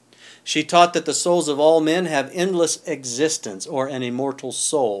 She taught that the souls of all men have endless existence, or an immortal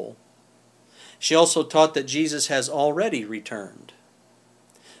soul. She also taught that Jesus has already returned.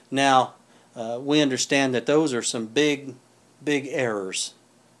 Now, we understand that those are some big errors,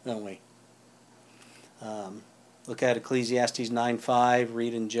 don't we? Look at Ecclesiastes 9:5,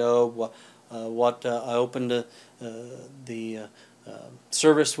 read in Job, what I opened the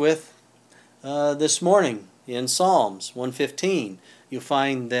service with this morning in Psalms 115. You'll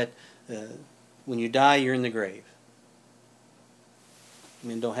find that when you die, you're in the grave. I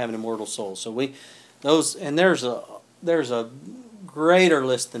mean, don't have an immortal soul. So there's a greater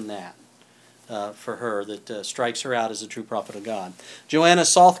list than that for her that strikes her out as a true prophet of God. Joanna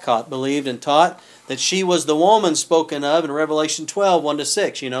Southcott believed and taught that she was the woman spoken of in Revelation 12,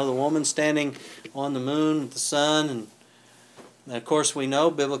 1-6. You know, the woman standing on the moon with the sun. And of course, we know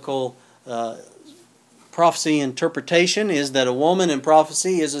biblical prophecy interpretation is that a woman in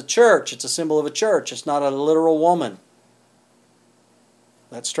prophecy is a church. It's a symbol of a church. It's not a literal woman.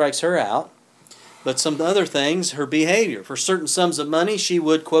 That strikes her out. But some other things, her behavior. For certain sums of money, she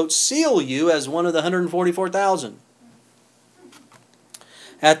would, quote, seal you as one of the 144,000.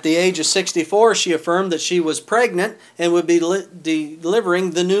 At the age of 64, she affirmed that she was pregnant and would be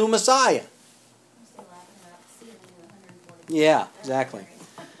delivering the new Messiah. Yeah, exactly.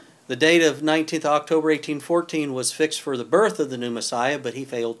 The date of 19th October 1814 was fixed for the birth of the new Messiah, but he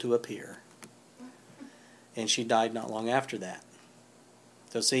failed to appear. And she died not long after that.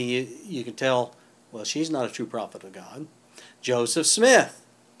 So see, you can tell, well, she's not a true prophet of God. Joseph Smith.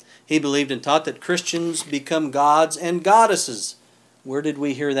 He believed and taught that Christians become gods and goddesses. Where did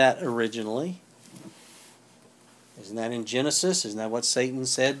we hear that originally? Isn't that in Genesis? Isn't that what Satan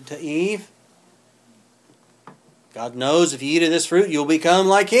said to Eve? God knows if you eat of this fruit, you'll become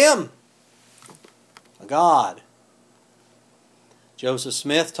like him, a god. Joseph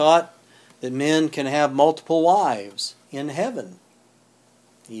Smith taught that men can have multiple wives in heaven,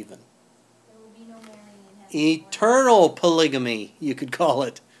 even. There will be no marrying in heaven. Eternal polygamy, you could call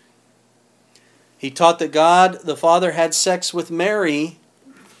it. He taught that God the Father had sex with Mary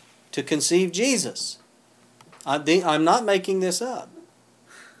to conceive Jesus. I'm not making this up.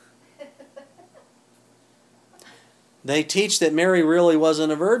 They teach that Mary really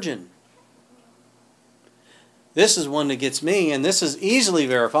wasn't a virgin. This is one that gets me, and this is easily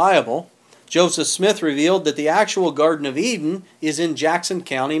verifiable. Joseph Smith revealed that the actual Garden of Eden is in Jackson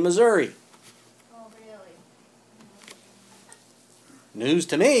County, Missouri. Oh, really? News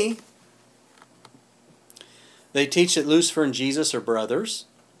to me. They teach that Lucifer and Jesus are brothers.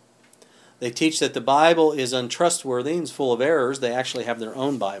 They teach that the Bible is untrustworthy and is full of errors. They actually have their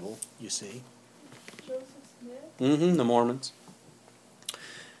own Bible, you see. The Mormons.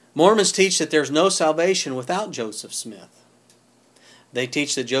 Mormons teach that there's no salvation without Joseph Smith. They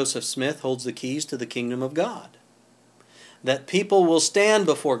teach that Joseph Smith holds the keys to the kingdom of God. That people will stand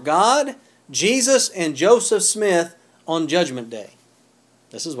before God, Jesus, and Joseph Smith on Judgment Day.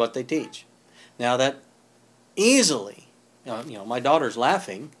 This is what they teach. Now that easily, my daughter's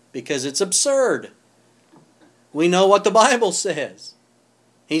laughing because it's absurd. We know what the Bible says.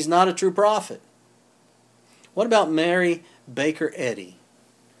 He's not a true prophet. What about Mary Baker Eddy?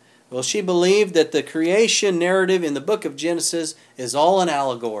 Well, she believed that the creation narrative in the book of Genesis is all an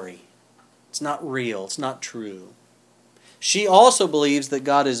allegory. It's not real. It's not true. She also believes that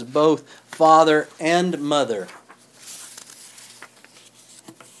God is both Father and Mother.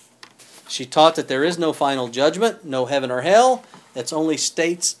 She taught that there is no final judgment, no heaven or hell. It's only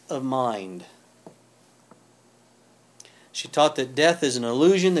states of mind. She taught that death is an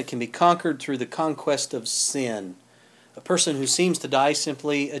illusion that can be conquered through the conquest of sin. A person who seems to die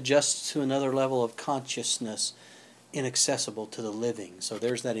simply adjusts to another level of consciousness inaccessible to the living. So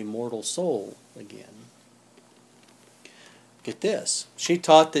there's that immortal soul again. Get this. She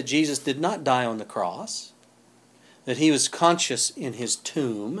taught that Jesus did not die on the cross, that he was conscious in his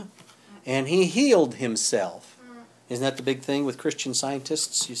tomb, and he healed himself. Isn't that the big thing with Christian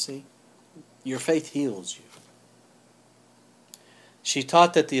scientists, you see? Your faith heals you. She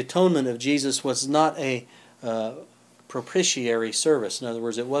taught that the atonement of Jesus was not a propitiatory service. In other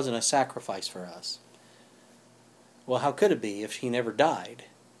words, it wasn't a sacrifice for us. Well, how could it be if he never died?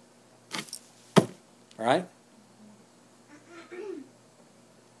 Right?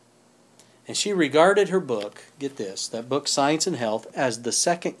 And she regarded her book, get this, that book, Science and Health, as the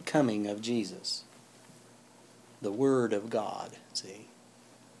second coming of Jesus. The Word of God, see?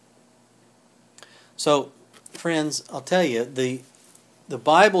 So, friends, I'll tell you, the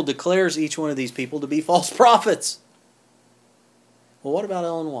Bible declares each one of these people to be false prophets. Well, what about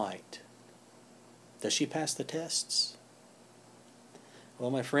Ellen White? Does she pass the tests?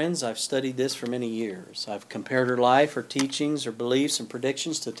 Well, my friends, I've studied this for many years. I've compared her life, her teachings, her beliefs, and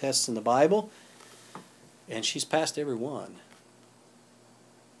predictions to tests in the Bible, and she's passed every one.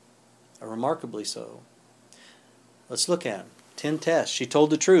 Remarkably so. Let's look at them. 10 tests. She told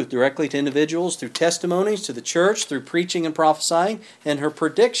the truth directly to individuals, through testimonies, to the church, through preaching and prophesying, and her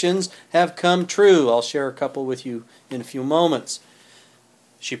predictions have come true. I'll share a couple with you in a few moments.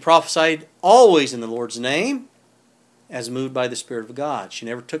 She prophesied always in the Lord's name, as moved by the Spirit of God. She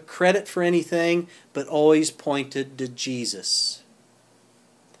never took credit for anything, but always pointed to Jesus.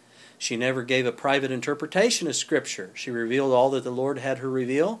 She never gave a private interpretation of Scripture. She revealed all that the Lord had her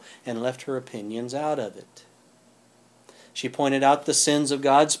reveal and left her opinions out of it. She pointed out the sins of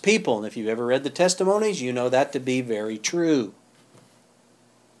God's people, and if you've ever read the testimonies, you know that to be very true.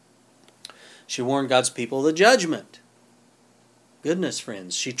 She warned God's people of the judgment. Goodness,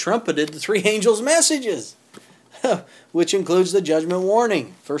 friends, she trumpeted the 3 angels' messages, which includes the judgment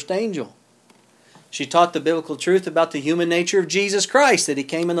warning, first angel. She taught the biblical truth about the human nature of Jesus Christ, that He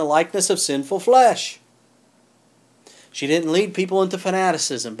came in the likeness of sinful flesh. She didn't lead people into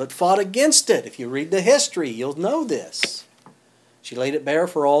fanaticism, but fought against it. If you read the history, you'll know this. She laid it bare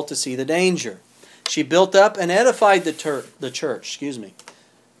for all to see the danger. She built up and edified the church.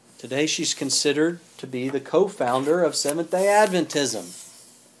 Today she's considered to be the co-founder of Seventh-day Adventism.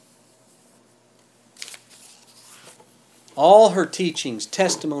 All her teachings,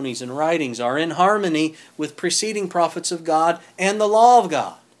 testimonies, and writings are in harmony with preceding prophets of God and the law of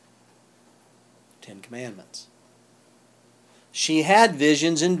God. 10 Commandments. She had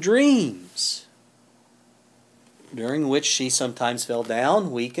visions and dreams, during which she sometimes fell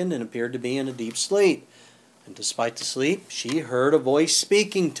down, weakened, and appeared to be in a deep sleep. And despite the sleep, she heard a voice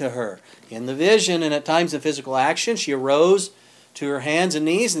speaking to her. In the vision, and at times in physical action, she arose to her hands and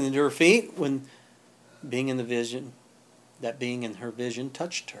knees and then to her feet when being in the vision, that being in her vision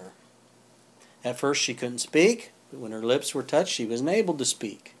touched her. At first she couldn't speak, but when her lips were touched, she was enabled to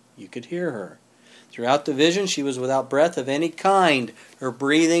speak. You could hear her. Throughout the vision, she was without breath of any kind. Her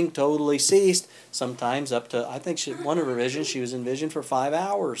breathing totally ceased. Sometimes up to, one of her visions, she was in vision for 5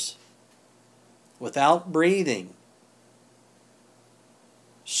 hours. Without breathing.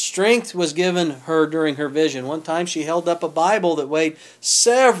 Strength was given her during her vision. One time she held up a Bible that weighed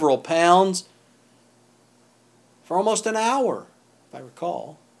several pounds for almost an hour, if I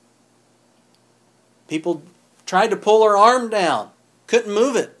recall. People tried to pull her arm down. Couldn't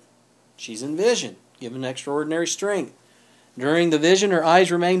move it. She's in vision, given extraordinary strength. During the vision, her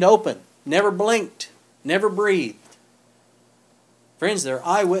eyes remained open, never blinked, never breathed. Friends, they're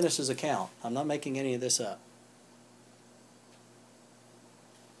eyewitnesses' account. I'm not making any of this up.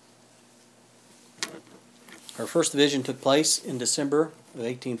 Her first vision took place in December of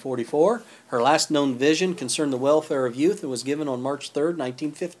 1844. Her last known vision concerned the welfare of youth and was given on March 3rd,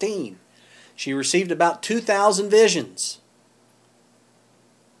 1915. She received about 2,000 visions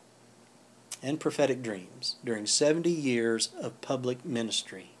and prophetic dreams during 70 years of public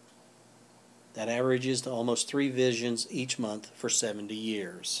ministry. That averages to almost 3 visions each month for 70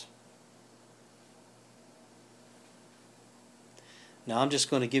 years. Now I'm just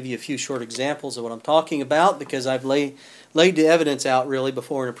going to give you a few short examples of what I'm talking about because I've laid the evidence out really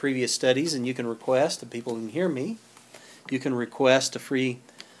before in previous studies, and you can request, and people can hear me, you can request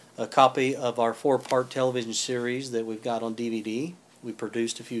a copy of our 4-part television series that we've got on DVD we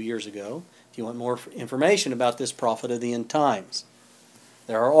produced a few years ago if you want more information about this prophet of the end times.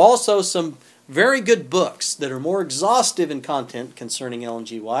 There are also some very good books that are more exhaustive in content concerning Ellen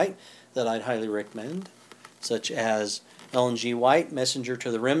G. White that I'd highly recommend, such as Ellen G. White, Messenger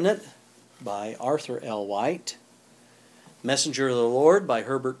to the Remnant by Arthur L. White, Messenger of the Lord by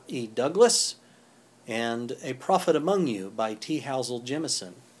Herbert E. Douglas, and A Prophet Among You by T. Housel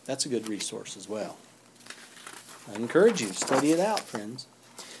Jemison. That's a good resource as well. I encourage you to study it out, friends.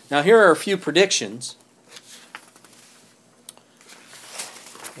 Now here are a few predictions.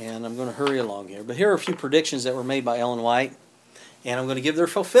 And I'm going to hurry along here. But here are a few predictions that were made by Ellen White. And I'm going to give their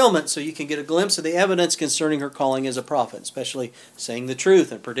fulfillment so you can get a glimpse of the evidence concerning her calling as a prophet, especially saying the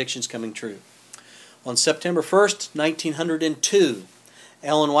truth and predictions coming true. On September 1st, 1902,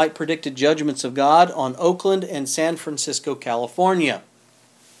 Ellen White predicted judgments of God on Oakland and San Francisco, California.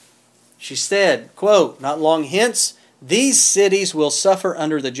 She said, quote, "Not long hence, these cities will suffer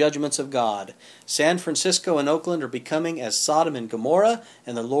under the judgments of God. San Francisco and Oakland are becoming as Sodom and Gomorrah,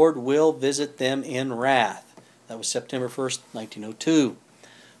 and the Lord will visit them in wrath." That was September 1st, 1902.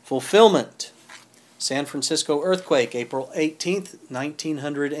 Fulfillment. San Francisco earthquake, April 18th,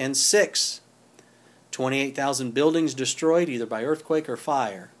 1906. 28,000 buildings destroyed either by earthquake or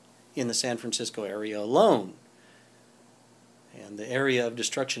fire in the San Francisco area alone. And the area of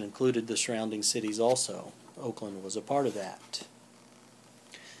destruction included the surrounding cities also. Oakland was a part of that.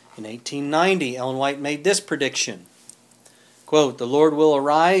 In 1890, Ellen White made this prediction. Quote, "The Lord will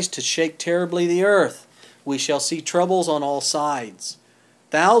arise to shake terribly the earth. We shall see troubles on all sides.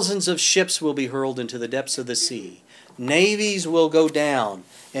 Thousands of ships will be hurled into the depths of the sea. Navies will go down,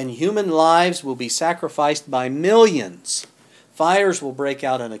 and human lives will be sacrificed by millions. Fires will break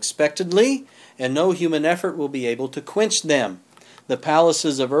out unexpectedly, and no human effort will be able to quench them. The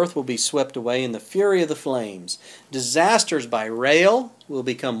palaces of earth will be swept away in the fury of the flames. Disasters by rail will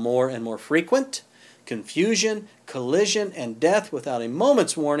become more and more frequent. Confusion, collision, and death without a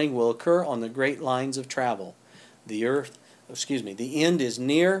moment's warning will occur on the great lines of travel. The end is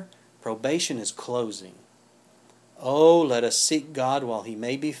near. Probation is closing. Oh, let us seek God while he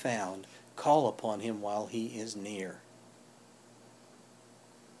may be found. Call upon him while he is near."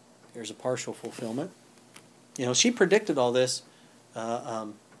 Here's a partial fulfillment. She predicted all this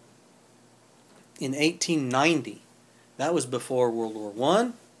in 1890. That was before World War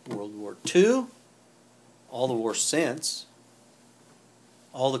I, World War II, all the wars since,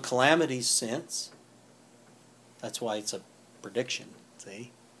 all the calamities since. That's why it's a prediction,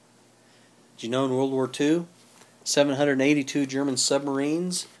 see? Did you know in World War II, 782 German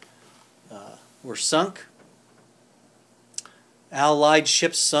submarines were sunk? Allied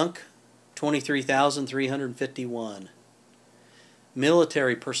ships sunk, 23,351.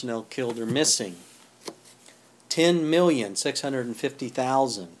 Military personnel killed or missing,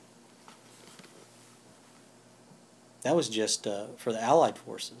 10,650,000. That was just for the Allied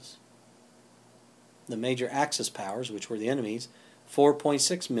forces. The major Axis powers, which were the enemies,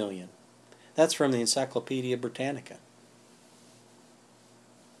 4.6 million. That's from the Encyclopedia Britannica.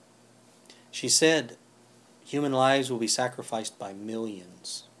 She said, human lives will be sacrificed by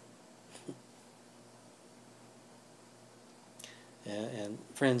millions. And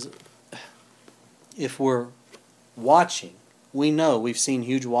friends, if we're watching, we know we've seen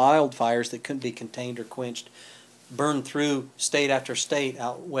huge wildfires that couldn't be contained or quenched burn through state after state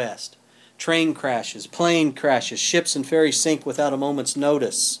out west. Train crashes, plane crashes, ships and ferries sink without a moment's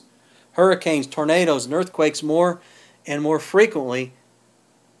notice. Hurricanes, tornadoes, and earthquakes more and more frequently,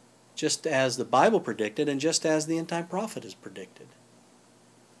 just as the Bible predicted and just as the end-time prophet has predicted.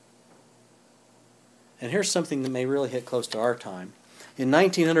 And here's something that may really hit close to our time. In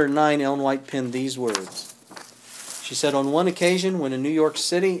 1909, Ellen White penned these words. She said, "On one occasion, when in New York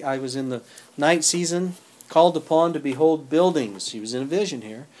City, I was in the night season, called upon to behold buildings," she was in a vision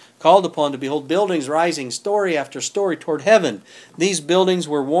here, "called upon to behold buildings rising story after story toward heaven. These buildings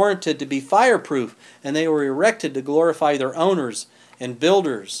were warranted to be fireproof, and they were erected to glorify their owners and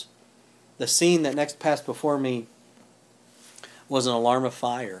builders. The scene that next passed before me was an alarm of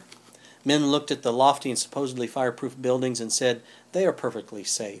fire. Men looked at the lofty and supposedly fireproof buildings and said, 'They are perfectly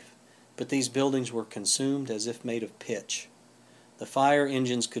safe.' But these buildings were consumed as if made of pitch. The fire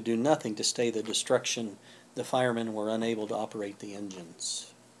engines could do nothing to stay the destruction. The firemen were unable to operate the engines."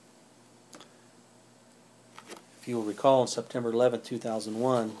 If you will recall, on September 11,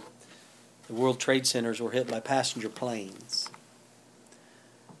 2001, the World Trade Centers were hit by passenger planes.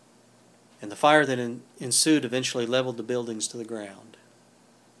 And the fire that ensued eventually leveled the buildings to the ground.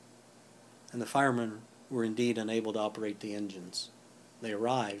 And the firemen were indeed unable to operate the engines. They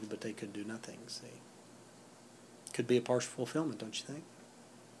arrived, but they could do nothing, see. Could be a partial fulfillment, don't you think?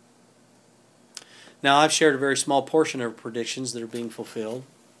 Now, I've shared a very small portion of predictions that are being fulfilled.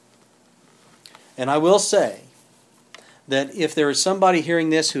 And I will say that if there is somebody hearing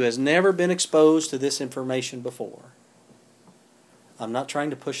this who has never been exposed to this information before, I'm not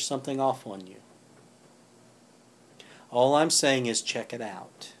trying to push something off on you. All I'm saying is check it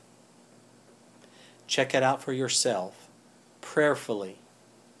out. Check it out for yourself, prayerfully.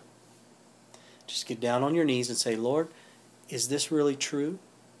 Just get down on your knees and say, "Lord, is this really true?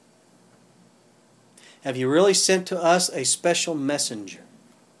 Have you really sent to us a special messenger?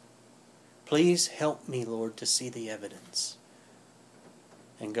 Please help me, Lord, to see the evidence."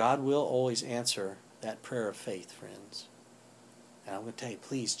 And God will always answer that prayer of faith, friends. And I'm going to tell you,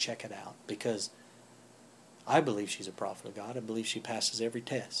 please check it out, because I believe she's a prophet of God. I believe she passes every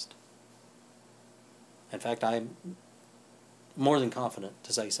test. In fact, I'm more than confident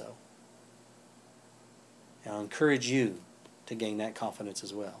to say so. And I'll encourage you to gain that confidence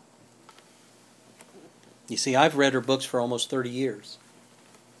as well. You see, I've read her books for almost 30 years.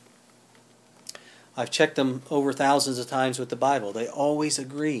 I've checked them over thousands of times with the Bible. They always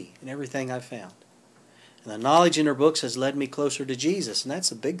agree in everything I've found. And the knowledge in her books has led me closer to Jesus. And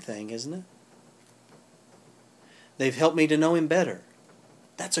that's a big thing, isn't it? They've helped me to know Him better.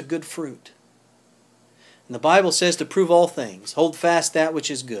 That's a good fruit. And the Bible says to prove all things, hold fast that which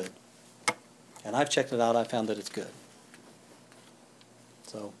is good. And I've checked it out. I found that it's good.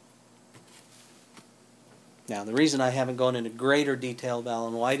 So, now the reason I haven't gone into greater detail about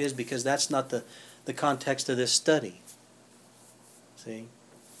Ellen White is because that's not the context of this study. See?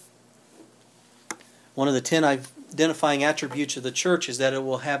 One of the 10 identifying attributes of the church is that it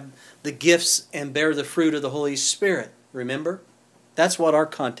will have the gifts and bear the fruit of the Holy Spirit. Remember? That's what our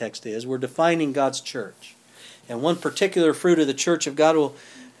context is. We're defining God's church. And one particular fruit of the church of God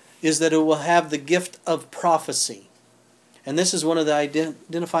is that it will have the gift of prophecy. And this is one of the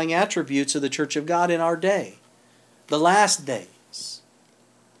identifying attributes of the church of God in our day. The last days.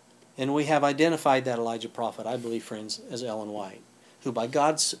 And we have identified that Elijah prophet, I believe, friends, as Ellen White, who by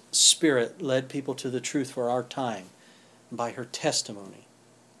God's Spirit led people to the truth for our time by her testimony.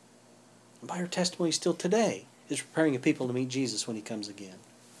 And by her testimony still today is preparing a people to meet Jesus when He comes again.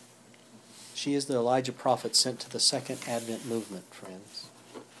 She is the Elijah prophet sent to the Second Advent movement, friends.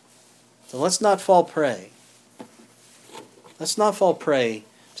 So let's not fall prey. Let's not fall prey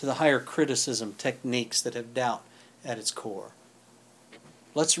to the higher criticism techniques that have doubt at its core.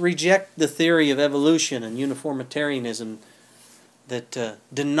 Let's reject the theory of evolution and uniformitarianism that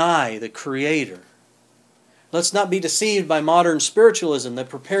deny the Creator. Let's not be deceived by modern spiritualism that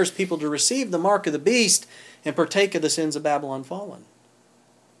prepares people to receive the mark of the beast and partake of the sins of Babylon fallen.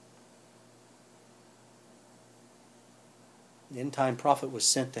 The end-time prophet was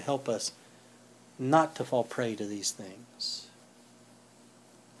sent to help us not to fall prey to these things.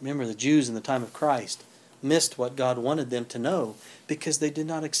 Remember, the Jews in the time of Christ missed what God wanted them to know because they did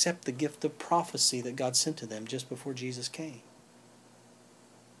not accept the gift of prophecy that God sent to them just before Jesus came.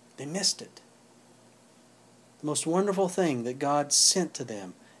 They missed it. The most wonderful thing that God sent to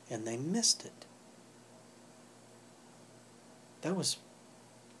them, and they missed it. That was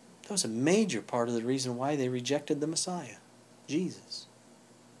a major part of the reason why they rejected the Messiah, Jesus.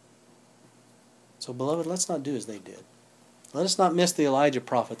 So, beloved, let's not do as they did. Let us not miss the Elijah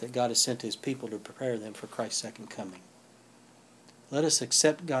prophet that God has sent to His people to prepare them for Christ's second coming. Let us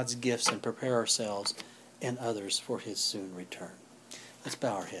accept God's gifts and prepare ourselves and others for His soon return. Let's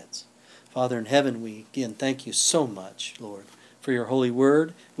bow our heads. Father in heaven, we again thank You so much, Lord, for Your holy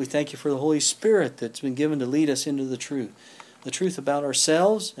word. We thank You for the Holy Spirit that's been given to lead us into the truth about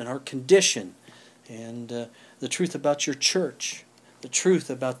ourselves and our condition, and the truth about Your church, the truth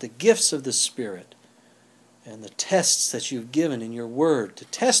about the gifts of the Spirit, and the tests that You've given in Your word to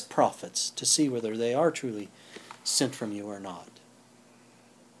test prophets to see whether they are truly sent from You or not.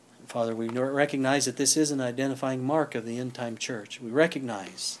 And Father, we recognize that this is an identifying mark of the end-time church. We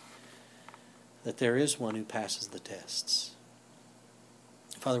recognize that there is one who passes the tests.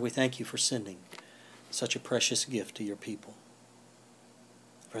 Father, we thank You for sending such a precious gift to Your people.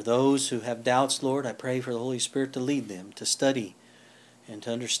 For those who have doubts, Lord, I pray for the Holy Spirit to lead them, to study and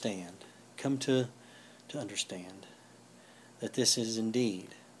to understand. Come to understand that this is indeed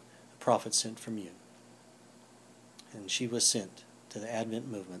a prophet sent from You. And she was sent to the Advent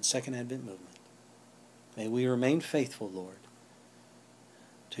movement, Second Advent movement. May we remain faithful, Lord,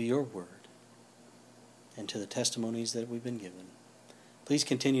 to Your word and to the testimonies that we've been given. Please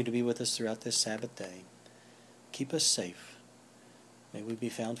continue to be with us throughout this Sabbath day. Keep us safe. May we be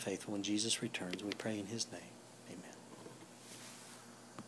found faithful when Jesus returns. We pray in His name.